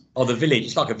absolutely. Oh, the Village.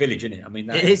 It's like a village, isn't it? I mean,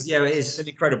 it is. Yeah, it is. It's an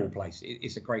incredible place.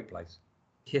 It's a great place.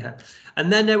 Yeah,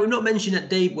 and then we've not mentioned that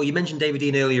Dave. Well, you mentioned David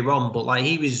Dein earlier on, but like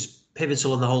he was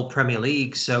pivotal in the whole Premier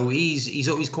League, so he's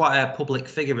always quite a public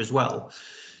figure as well.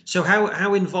 So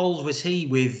how involved was he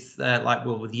with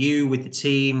with you, with the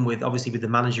team, with obviously with the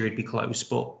manager? He'd be close,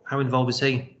 but how involved was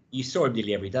he? You saw him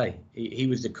nearly every day. He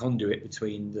was the conduit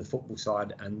between the football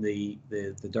side and the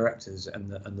directors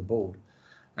and the board,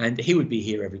 and he would be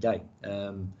here every day.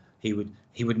 He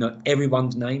would know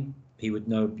everyone's name. He would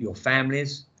know your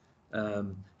families.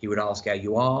 He would ask how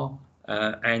you are,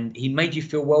 and he made you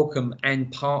feel welcome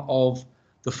and part of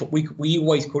the. We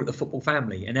always call it the football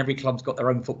family, and every club's got their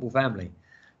own football family.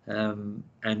 And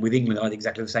with England, I did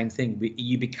exactly the same thing.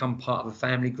 You become part of a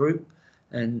family group,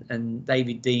 and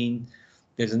David Dein.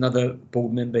 There's another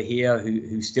board member here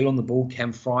who's still on the board,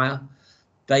 Ken Fryer.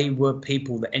 They were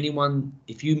people that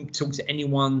if you talk to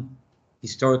anyone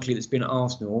historically that's been at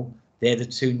Arsenal, they're the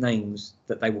two names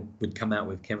that they would come out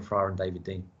with, Ken Fryer and David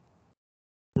Dein.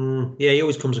 Yeah, he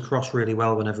always comes across really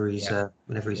well whenever he's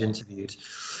interviewed.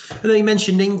 And then you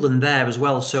mentioned England there as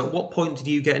well. So at what point did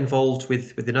you get involved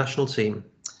with the national team?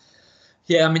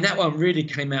 Yeah, I mean, that one really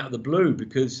came out of the blue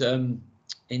because in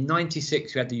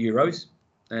 '96 we had the Euros.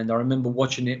 And I remember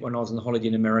watching it when I was on holiday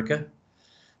in America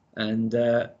and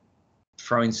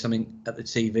throwing something at the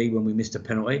TV when we missed a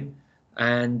penalty.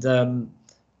 And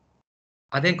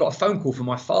I then got a phone call from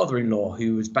my father-in-law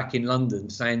who was back in London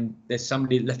saying there's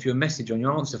somebody that left you a message on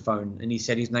your answer phone. And he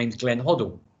said his name's Glenn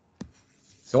Hoddle.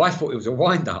 So I thought it was a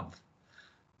wind-up.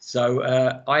 So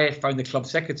I phoned the club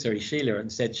secretary, Sheila,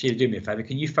 and said, Sheila, do me a favour,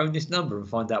 can you phone this number and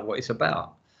find out what it's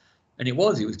about? And it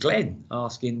was Glenn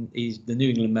asking, he's the New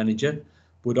England manager,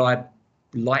 would I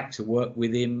like to work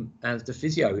with him as the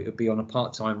physio? It would be on a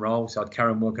part-time role, so I'd carry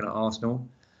on working at Arsenal,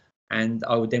 and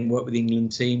I would then work with the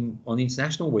England team on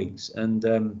international weeks. And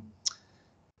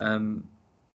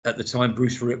at the time,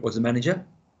 Bruce Ruritt was the manager,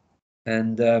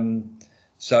 and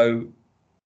so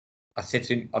I said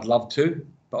to him, I'd love to,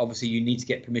 but obviously you need to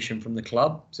get permission from the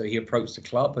club. So he approached the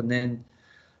club, and then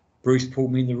Bruce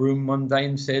pulled me in the room one day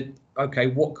and said, okay,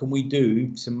 what can we do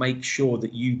to make sure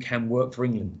that you can work for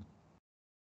England?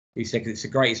 He said, it's the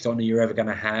greatest honour you're ever going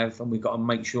to have, and we've got to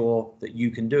make sure that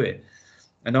you can do it.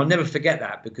 And I'll never forget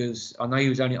that, because I know he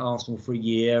was only at Arsenal for a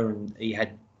year and he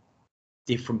had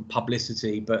different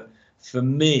publicity, but for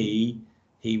me,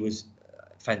 he was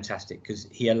fantastic because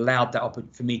he allowed that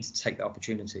for me to take the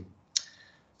opportunity.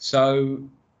 So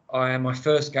my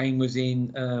first game was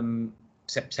in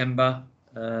September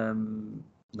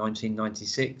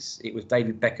 1996. It was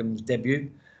David Beckham's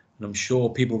debut, and I'm sure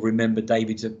people remember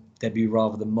David's debut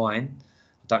rather than mine.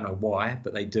 I don't know why,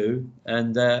 but they do.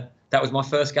 And that was my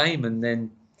first game, and then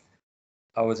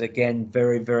I was again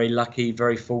very, very lucky,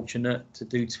 very fortunate to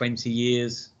do 20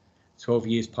 years, 12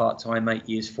 years part-time, 8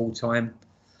 years full-time.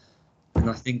 And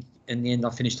I think in the end I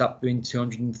finished up doing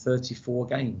 234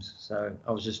 games. So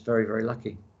I was just very, very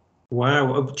lucky.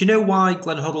 Wow. Do you know why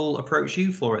Glenn Hoddle approached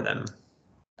you for it then?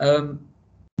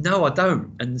 No, I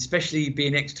don't. And especially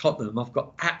being ex-Tottenham, I've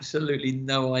got absolutely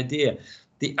no idea.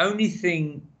 The only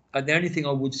thing I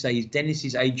would say is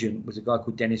Dennis's agent was a guy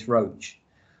called Dennis Roach.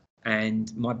 And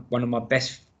one of my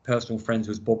best personal friends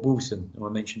was Bob Wilson, who I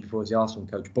mentioned before as the Arsenal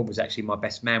coach. Bob was actually my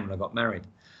best man when I got married.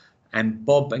 And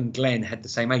Bob and Glenn had the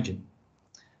same agent.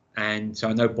 And so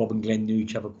I know Bob and Glenn knew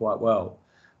each other quite well.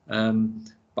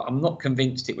 But I'm not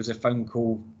convinced it was a phone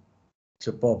call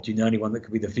to Bob, do you know anyone that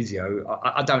could be the physio?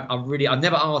 I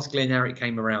never asked Glenn how it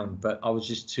came around, but I was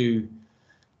just too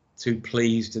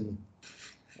pleased and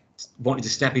wanted to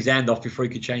snap his hand off before he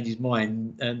could change his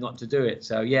mind and not to do it.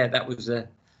 So yeah, that was the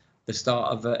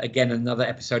start of again another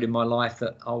episode in my life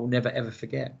that I'll never ever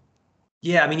forget.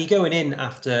 Yeah, I mean, you're going in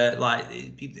after like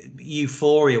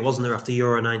euphoria, wasn't there, after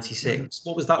Euro 96?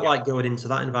 What was that like going into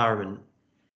that environment?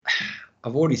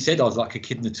 I've already said I was like a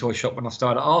kid in the toy shop when I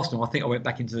started at Arsenal. I think I went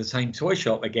back into the same toy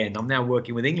shop again. I'm now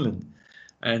working with England,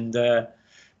 and it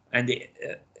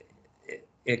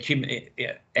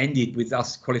ended with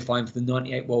us qualifying for the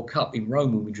 '98 World Cup in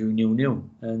Rome when we drew 0-0.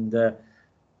 And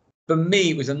for me,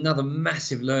 it was another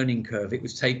massive learning curve. It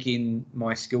was taking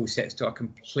my skill sets to a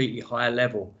completely higher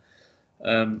level.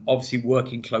 Obviously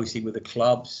working closely with the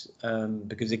clubs,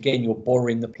 because again, you're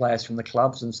borrowing the players from the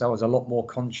clubs, and so I was a lot more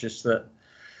conscious that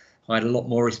I had a lot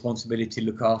more responsibility to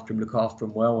look after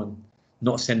them well, and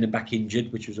not send them back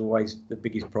injured, which was always the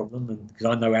biggest problem, and because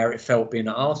I know how it felt being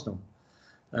at Arsenal.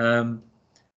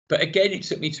 But again, it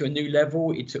took me to a new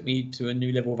level. It took me to a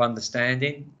new level of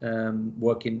understanding,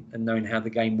 working and knowing how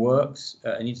the game works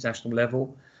at an international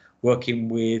level, working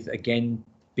with, again,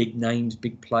 big names,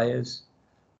 big players.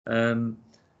 And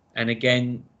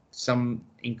again, some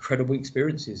incredible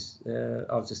experiences.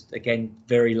 I was just, again,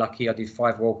 very lucky. I did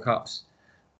 5 World Cups,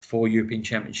 4 European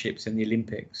Championships and the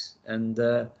Olympics. And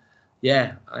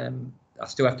yeah, I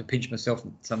still have to pinch myself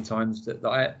sometimes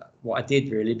that what I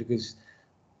did really, because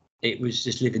it was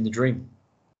just living the dream.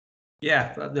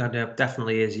 Yeah, that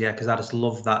definitely is. Yeah, because I just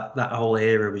love that whole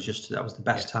era. That was the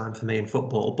best time for me in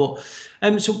football. But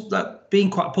so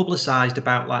being quite publicised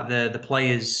about like the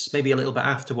players, maybe a little bit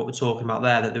after what we're talking about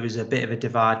there, that there was a bit of a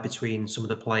divide between some of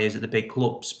the players at the big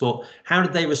clubs. But how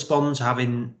did they respond to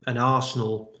having an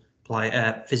Arsenal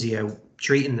physio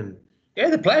treating them? Yeah,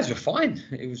 the players were fine.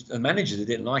 It was the managers that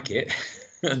didn't like it,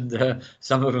 and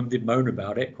some of them did moan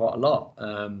about it quite a lot.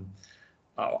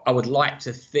 I would like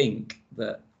to think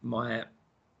that my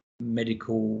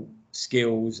medical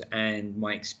skills and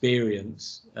my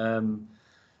experience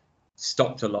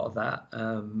stopped a lot of that.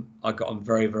 I got on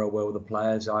very, very well with the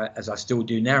players, as I still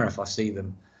do now if I see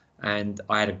them. And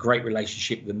I had a great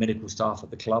relationship with the medical staff at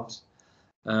the clubs.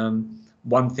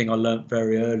 One thing I learned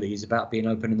very early is about being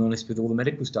open and honest with all the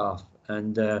medical staff.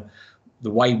 And the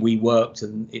way we worked,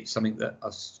 and it's something that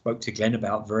I spoke to Glenn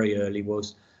about very early,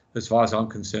 was, as far as I'm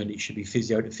concerned, it should be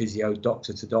physio to physio,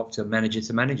 doctor to doctor, manager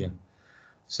to manager.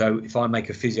 So if I make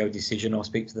a physio decision, I'll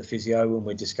speak to the physio and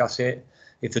we'll discuss it.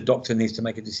 If the doctor needs to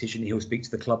make a decision, he'll speak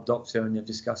to the club doctor and they'll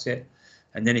discuss it.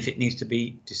 And then if it needs to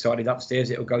be decided upstairs,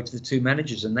 it'll go to the 2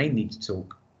 managers and they need to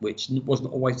talk, which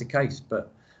wasn't always the case. But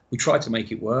we tried to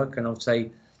make it work. And I'll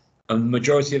say a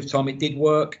majority of the time it did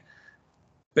work.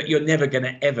 But you're never going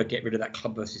to ever get rid of that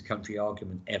club versus country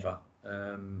argument, ever.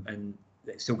 And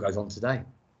it still goes on today.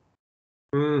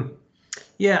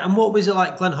 Yeah, and what was it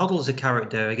like Glenn Hoddle as a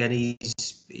character? Again,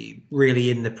 he's really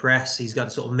in the press. He's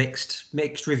got sort of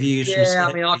mixed reviews. Yeah,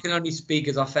 I mean, I can only speak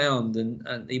as I found,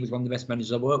 and he was one of the best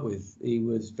managers I worked with. He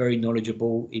was very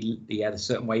knowledgeable. He had a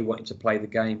certain way he wanted to play the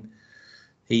game.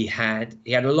 He had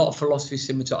a lot of philosophy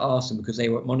similar to Arsene because they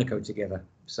were at Monaco together.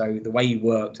 So the way he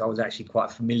worked, I was actually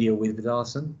quite familiar with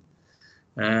Arsene.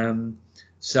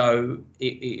 So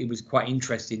it was quite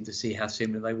interesting to see how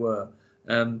similar they were.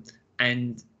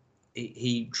 And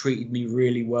he treated me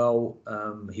really well.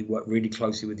 He worked really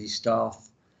closely with his staff.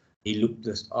 He looked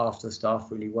after the staff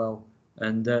really well.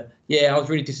 And yeah, I was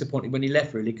really disappointed when he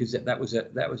left, really, because that was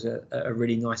a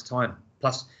really nice time.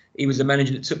 Plus, he was the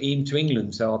manager that took me into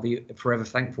England, so I'll be forever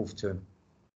thankful to him.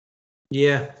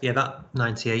 Yeah, that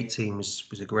 '98 team was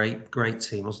a great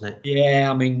team, wasn't it? Yeah,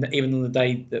 I mean, even on the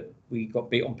day that we got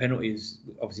beat on penalties,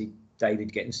 obviously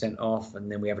David getting sent off,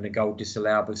 and then we having a goal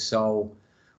disallowed with Sol,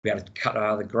 we had to cut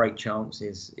out the great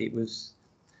chances. It was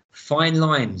fine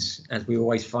lines, as we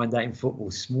always find out in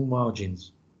football, small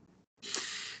margins.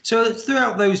 So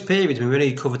throughout those periods, we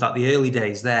really covered that the early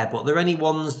days there, but are there any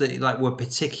ones that like were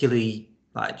particularly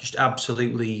like just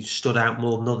absolutely stood out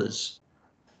more than others?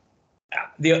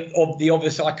 The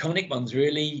obvious iconic ones,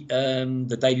 really.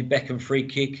 The David Beckham free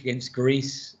kick against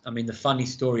Greece. I mean, the funny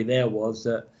story there was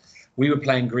that we were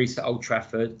playing Greece at Old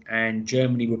Trafford and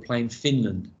Germany were playing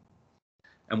Finland.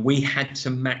 And we had to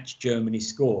match Germany's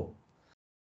score.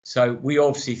 So we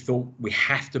obviously thought we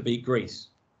have to beat Greece.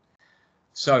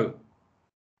 So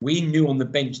we knew on the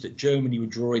bench that Germany were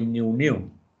drawing 0-0.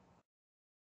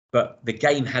 But the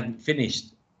game hadn't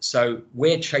finished. So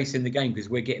we're chasing the game because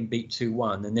we're getting beat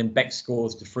 2-1, and then Beck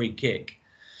scores the free kick.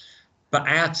 But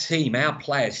our team, our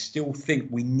players still think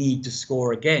we need to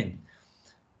score again.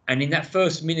 And in that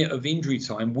first minute of injury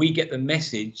time, we get the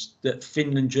message that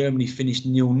Finland-Germany finished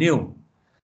 0-0.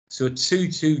 So a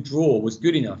 2-2 draw was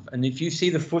good enough. And if you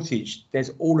see the footage, there's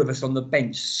all of us on the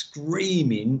bench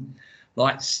screaming,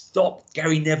 like, stop.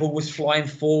 Gary Neville was flying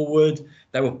forward.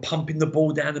 They were pumping the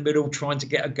ball down the middle, trying to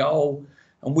get a goal.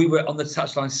 And we were on the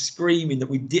touchline screaming that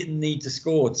we didn't need to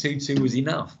score. 2-2 was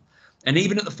enough. And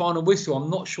even at the final whistle,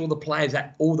 I'm not sure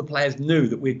all the players knew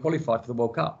that we had qualified for the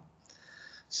World Cup.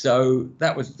 So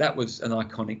that was an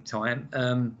iconic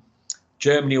time.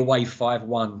 Germany away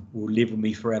 5-1 will live with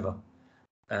me forever.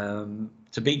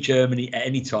 To beat Germany at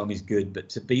any time is good, but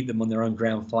to beat them on their own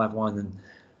ground 5-1, and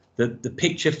the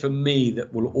picture for me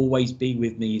that will always be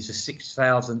with me is the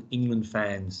 6,000 England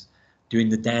fans doing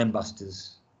the Dam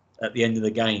Busters at the end of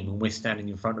the game, and we're standing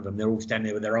in front of them. They're all standing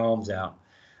there with their arms out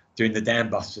doing the Dam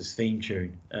Busters theme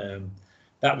tune.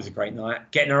 That was a great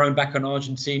night. Getting our own back on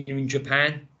Argentina in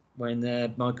Japan when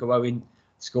Michael Owen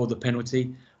scored the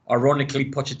penalty.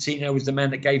 Ironically, Pochettino was the man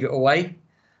that gave it away,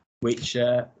 which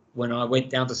when I went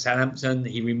down to Southampton,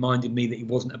 he reminded me that it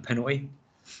wasn't a penalty.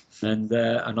 And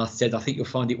I said, I think you'll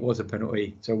find it was a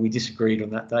penalty. So we disagreed on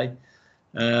that day.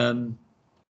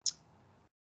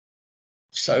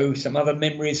 So some other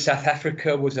memories. South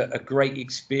Africa was a great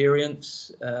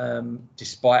experience,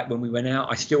 despite when we went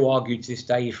out. I still argue to this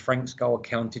day if Frank's goal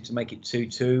counted to make it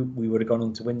 2-2, we would have gone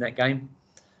on to win that game.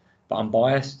 But I'm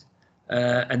biased.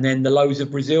 And then the lows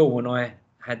of Brazil when I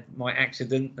had my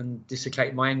accident and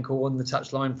dislocated my ankle on the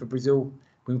touchline for Brazil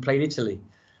when we played Italy.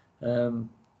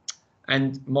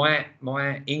 And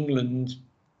my England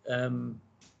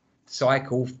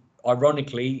cycle,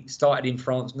 ironically, started in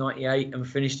France 98 and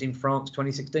finished in France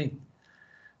 2016.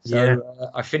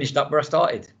 So I finished up where I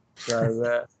started.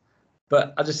 So,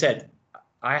 but as I said,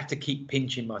 I have to keep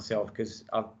pinching myself because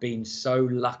I've been so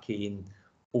lucky in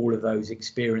all of those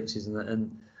experiences,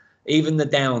 and even the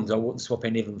downs, I wouldn't swap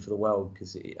any of them for the world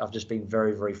because I've just been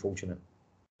very, very fortunate.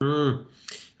 I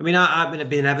mean, I've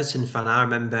been an Everton fan. I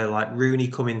remember like Rooney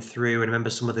coming through, and I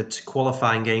remember some of the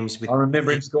qualifying games. I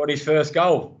remember him scoring his first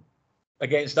goal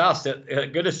against us at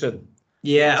Goodison.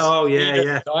 Yeah. Oh,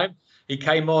 yeah. Time. He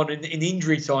came on in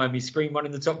injury time. He screamed one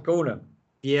in the top corner.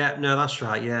 Yeah. No, that's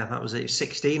right. Yeah, that was it.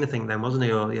 16, I think, then, wasn't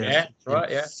he? Or yeah, that's right.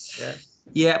 Yeah.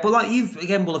 Yeah, but like you've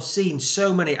again will have seen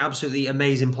so many absolutely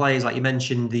amazing players, like you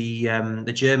mentioned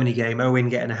the Germany game, Owen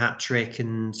getting a hat trick,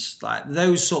 and like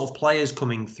those sort of players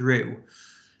coming through.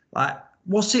 Like,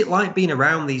 what's it like being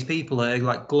around these people,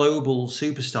 like global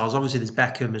superstars? Obviously, there's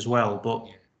Beckham as well, but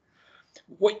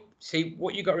what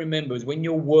you got to remember is when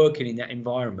you're working in that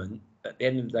environment, at the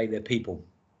end of the day, they're people.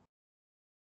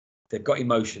 They've got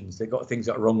emotions. They've got things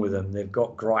that are wrong with them. They've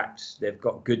got gripes. They've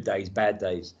got good days, bad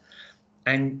days.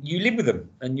 And you live with them,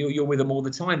 and you're with them all the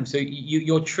time. So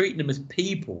you're treating them as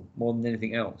people more than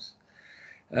anything else.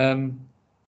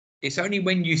 It's only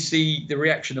when you see the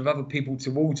reaction of other people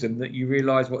towards them that you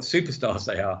realise what superstars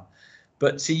they are.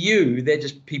 But to you, they're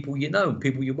just people you know, and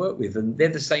people you work with, and they're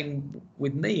the same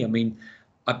with me. I mean,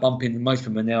 I bump into most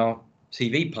of them are now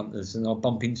TV punters, and I'll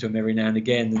bump into them every now and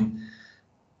again, and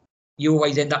you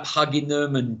always end up hugging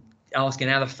them and asking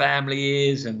how the family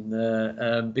is,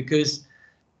 and because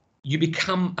you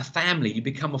become a family, you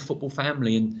become a football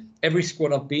family. And every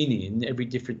squad I've been in, every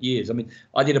different years. I mean,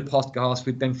 I did a podcast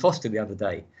with Ben Foster the other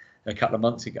day, a couple of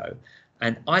months ago,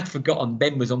 and I'd forgotten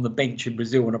Ben was on the bench in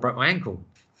Brazil when I broke my ankle.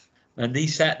 And he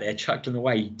sat there chuckling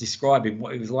away, describing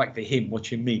what it was like for him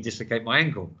watching me dislocate my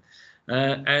ankle.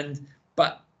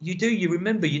 But you do. You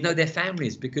remember, you know their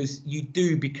families, because you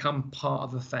do become part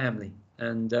of a family.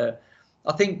 And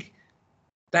I think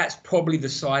that's probably the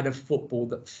side of football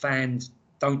that fans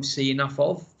don't see enough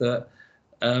of. That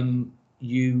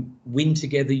you win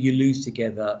together, you lose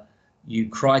together, you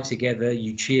cry together,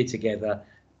 you cheer together.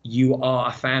 You are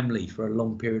a family for a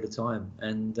long period of time,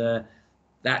 and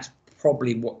that's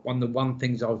probably one of the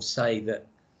things I would say, that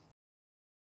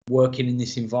working in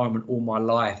this environment all my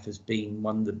life has been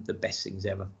one of the best things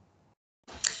ever.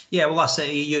 Yeah, well, that's it.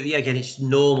 Again, it's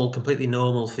normal, completely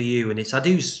normal for you, and I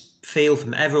do feel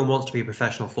from everyone wants to be a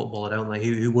professional footballer, don't they?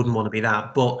 Who wouldn't want to be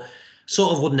that? But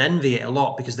sort of wouldn't envy it a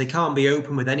lot, because they can't be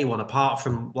open with anyone apart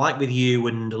from, like, with you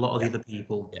and a lot of the other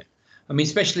people. Yeah, I mean,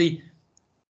 especially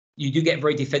you do get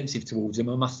very defensive towards them,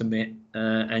 I must admit,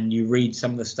 and you read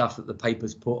some of the stuff that the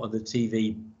papers put on the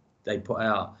TV they put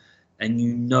out, and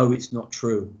you know it's not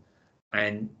true,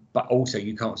 but also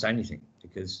you can't say anything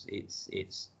because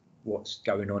it's what's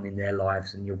going on in their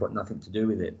lives and you've got nothing to do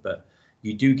with it. But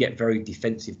you do get very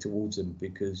defensive towards them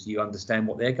because you understand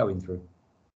what they're going through.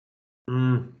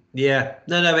 Yeah,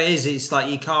 no, it is. It's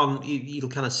like you'll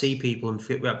kind of see people,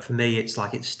 and for me, it's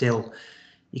like it's still,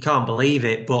 you can't believe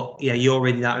it. But yeah, you're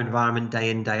in that environment day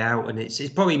in, day out, and it's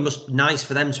probably nice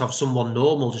for them to have someone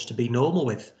normal just to be normal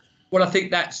with. Well, I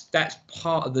think that's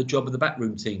part of the job of the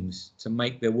backroom teams, to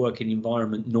make their working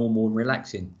environment normal and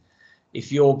relaxing.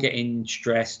 If you're getting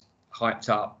stressed, hyped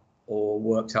up, or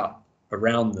worked up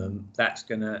around them, that's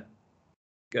going to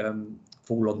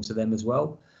fall onto them as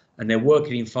well. And their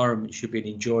working environment should be an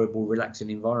enjoyable, relaxing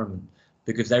environment,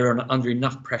 because they're under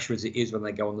enough pressure as it is when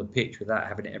they go on the pitch without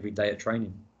having it every day at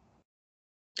training.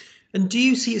 And do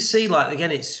you see like,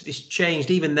 again, it's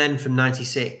changed even then from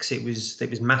 '96? It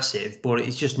was massive, but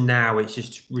it's just now it's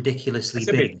just ridiculously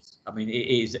big. I mean, it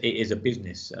is a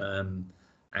business,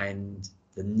 and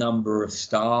the number of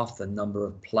staff, the number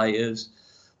of players,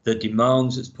 the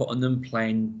demands that's put on them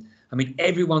playing. I mean,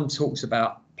 everyone talks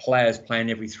about players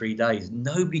playing every 3 days.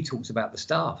 Nobody talks about the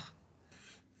staff.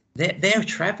 They're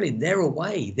travelling, they're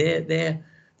away, they're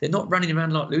not running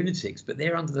around like lunatics, but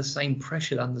they're under the same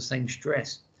pressure, under the same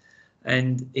stress.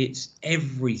 And it's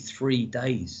every 3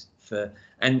 days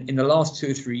and in the last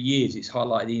 2 or 3 years, it's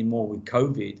highlighted even more with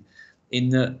COVID, in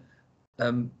that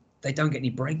they don't get any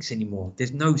breaks anymore.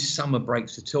 There's no summer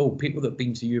breaks at all. People that have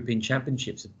been to European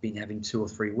Championships have been having 2 or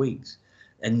 3 weeks,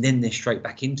 and then they're straight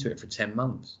back into it for 10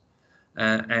 months.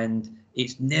 And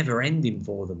it's never ending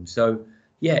for them. So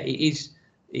yeah, it is.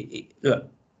 Look,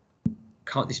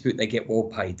 can't dispute they get well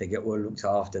paid, they get well looked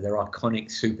after, they're iconic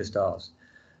superstars,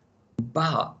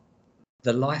 but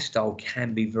the lifestyle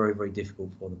can be very, very difficult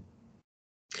for them.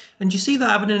 And do you see that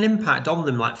having an impact on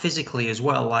them, like physically as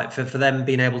well, like for them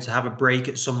being able to have a break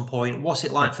at some point? What's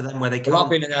it like for them where they can't? Well,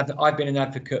 I've been an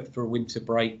advocate for a winter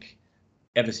break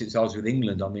ever since I was with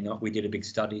England. I mean, we did a big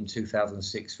study in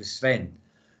 2006 with Sven,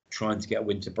 trying to get a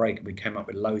winter break, and we came up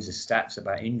with loads of stats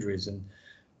about injuries, and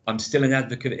I'm still an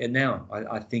advocate of it now.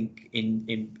 I think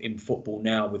in football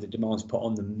now, with the demands put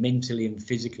on them mentally and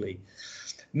physically,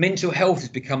 mental health has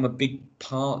become a big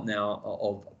part now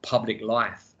of public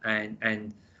life,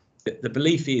 and the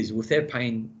belief is, well, if they're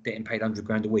getting paid 100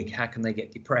 grand a week, how can they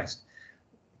get depressed?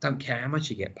 Don't care how much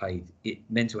you get paid.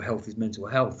 Mental health is mental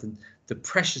health, and the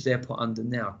pressures they're put under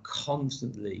now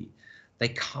constantly, they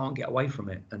can't get away from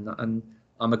it. And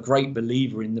I'm a great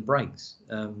believer in the breaks,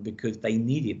 because they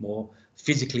need it more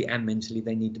physically and mentally.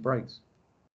 They need the breaks.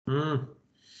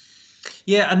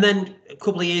 Yeah, and then a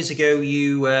couple of years ago,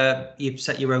 you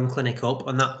set your own clinic up,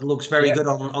 and that looks very good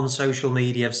on social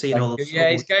media. I've seen all. Yeah,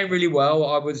 it's going really well.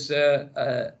 I was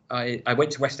I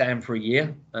went to West Ham for a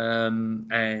year,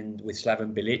 and with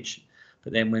Slaven Bilic,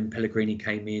 but then when Pellegrini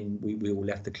came in, we all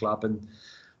left the club, and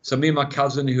so me and my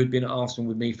cousin, who had been at Arsenal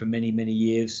with me for many, many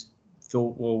years,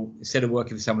 thought, well, instead of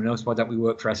working for someone else, why don't we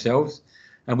work for ourselves?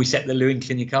 And we set the Lewin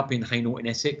Clinic up in Hainault in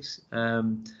Essex,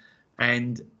 and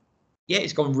yeah,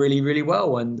 it's gone really, really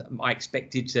well, and I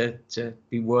expected to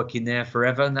be working there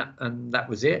forever, and that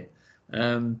was it.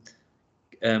 Colin's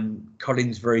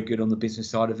very good on the business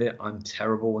side of it. I'm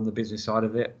terrible on the business side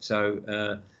of it,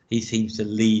 so he seems to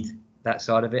lead that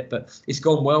side of it. But it's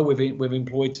gone well. We've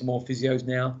employed some more physios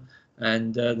now,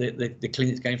 and the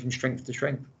clinic's going from strength to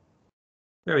strength.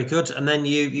 Very good. And then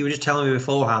you were just telling me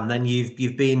beforehand, then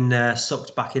you've been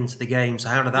sucked back into the game. So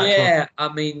how did that? Yeah,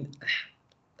 I mean,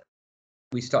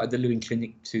 we started the Lewin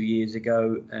Clinic 2 years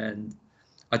ago, and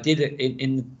I did it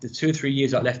in the 2 or 3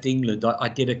 years I left England. I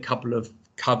did a couple of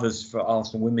covers for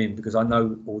Arsenal women, because I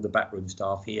know all the backroom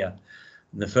staff here.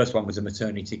 And the first one was a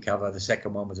maternity cover. The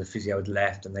second one was a physio had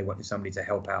left, and they wanted somebody to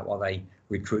help out while they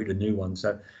recruited a new one.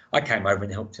 So I came over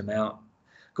and helped them out.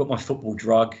 got my football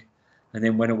drug, and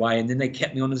then went away. And then they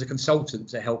kept me on as a consultant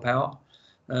to help out.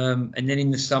 And then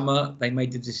in the summer, they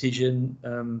made the decision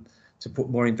to put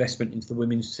more investment into the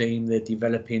women's team. They're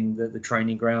developing the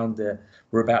training ground.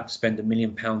 We're about to spend £1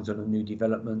 million on a new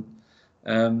development.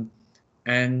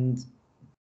 And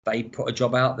they put a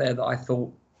job out there that I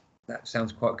thought, that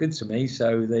sounds quite good to me.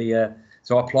 So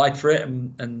so I applied for it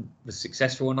and was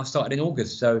successful, and I started in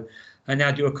August. So I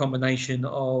now do a combination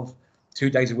of 2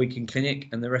 days a week in clinic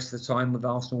and the rest of the time with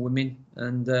Arsenal women,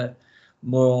 and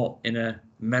more in a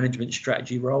management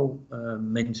strategy role,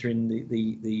 mentoring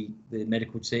the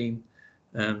medical team,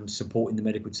 supporting the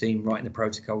medical team, writing the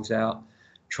protocols out,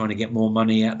 trying to get more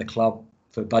money out of the club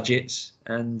for budgets,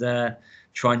 and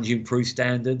trying to improve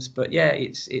standards. But yeah,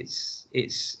 it's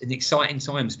an exciting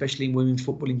time, especially in women's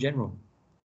football in general.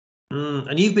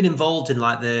 And you've been involved in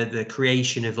like the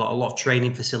creation of like a lot of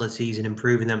training facilities and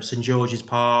improving them, St George's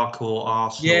Park or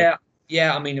Arsenal.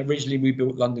 Yeah. I mean, originally we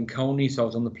built London Colney, so I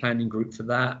was on the planning group for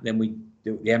that. Then we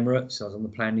built the Emirates, so I was on the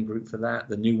planning group for that.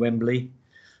 The new Wembley,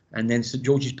 and then St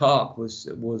George's Park was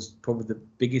probably the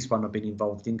biggest one I've been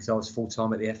involved in, because I was full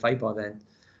time at the FA by then.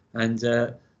 And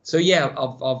so yeah,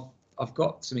 I've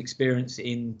got some experience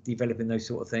in developing those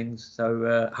sort of things.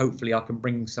 So hopefully I can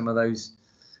bring some of those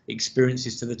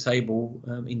experiences to the table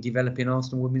in developing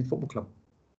Arsenal Women's Football Club.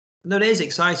 No, it is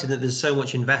exciting that there's so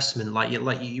much investment, like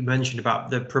you mentioned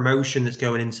about the promotion that's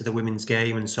going into the women's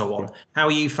game and so on. How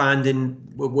are you finding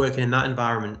working in that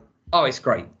environment? Oh, it's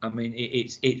great. I mean,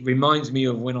 it reminds me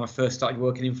of when I first started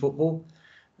working in football.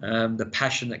 The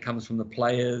passion that comes from the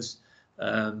players,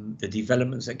 the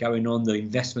developments that are going on, the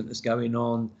investment that's going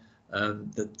on,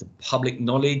 the public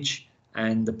knowledge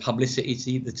and the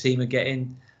publicity the team are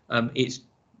getting.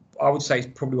 I would say it's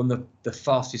probably one of the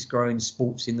fastest growing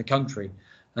sports in the country,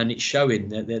 and it's showing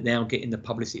that they're now getting the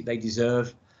publicity they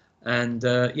deserve. And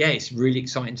yeah, it's really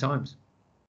exciting times.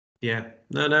 Yeah,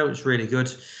 no, it's really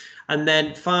good. And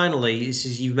then finally,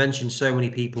 you mentioned so many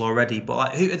people already, but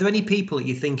like, are there any people that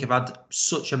you think have had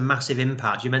such a massive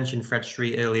impact? You mentioned Fred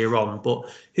Street earlier on, but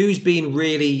who's been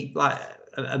really like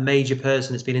a major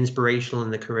person that's been inspirational in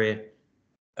the career?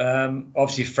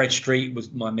 Obviously, Fred Street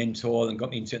was my mentor and got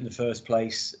me into it in the first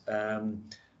place.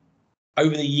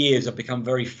 Over the years, I've become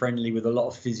very friendly with a lot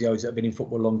of physios that have been in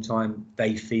football a long time.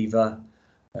 Dave Fever,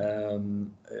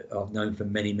 I've known for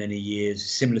many, many years.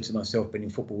 Similar to myself, been in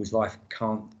football his life,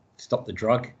 can't stop the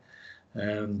drug.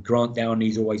 Grant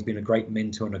Downey's always been a great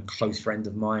mentor and a close friend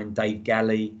of mine. Dave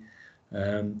Galley.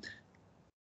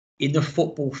 In the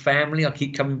football family, I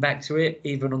keep coming back to it.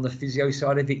 Even on the physio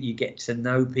side of it, you get to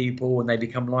know people and they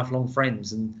become lifelong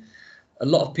friends. And a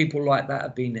lot of people like that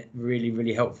have been really,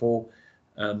 really helpful.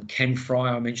 Ken Fry,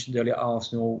 I mentioned earlier,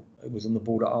 Arsenal, was on the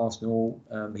board at Arsenal.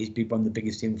 He's been one of the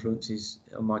biggest influences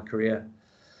on my career.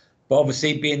 But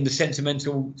obviously, being the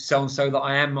sentimental so-and-so that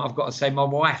I am, I've got to say my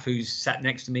wife, who's sat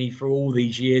next to me for all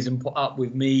these years and put up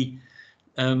with me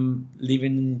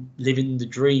living the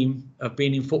dream of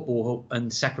being in football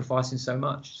and sacrificing so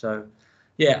much. So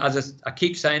yeah, I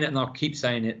keep saying it, and I'll keep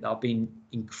saying it, I've been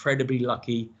incredibly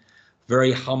lucky,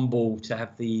 very humble to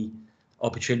have the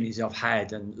opportunities I've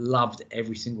had, and loved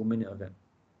every single minute of it.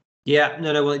 Yeah,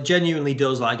 no, well, it genuinely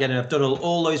does. Like, again, I've done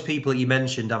all those people that you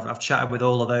mentioned. I've chatted with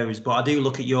all of those, but I do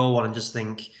look at your one and just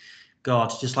think,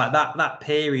 God, just like that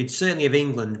period, certainly of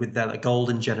England with the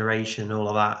golden generation and all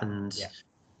of that, and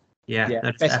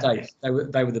yeah, best days. They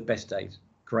were the best days.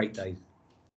 Great days.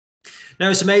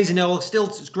 No, it's amazing. No, still,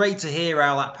 it's great to hear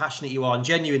how like passionate you are, and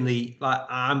genuinely, like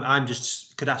I'm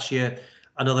just could ask you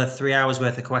another 3 hours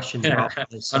worth of questions about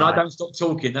this. And I don't stop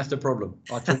talking. That's the problem.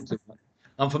 I talk too much.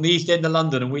 I'm from the East End of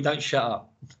London, and we don't shut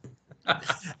up.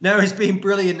 No, it's been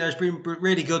brilliant. It's been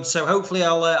really good. So hopefully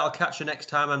I'll catch you next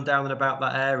time I'm down and about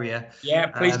that area. Yeah,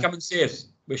 please come and see us.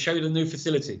 We'll show you the new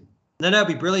facility. No, it'd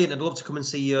be brilliant. I'd love to come and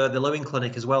see the Lewin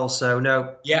Clinic as well. So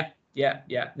no. Yeah.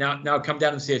 Now come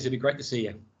down and see us. It'd be great to see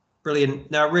you. Brilliant.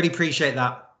 No, I really appreciate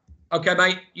that. Okay,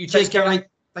 mate. You Cheers, take care. Gary.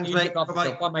 Thanks, mate.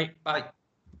 Bye, mate. Bye.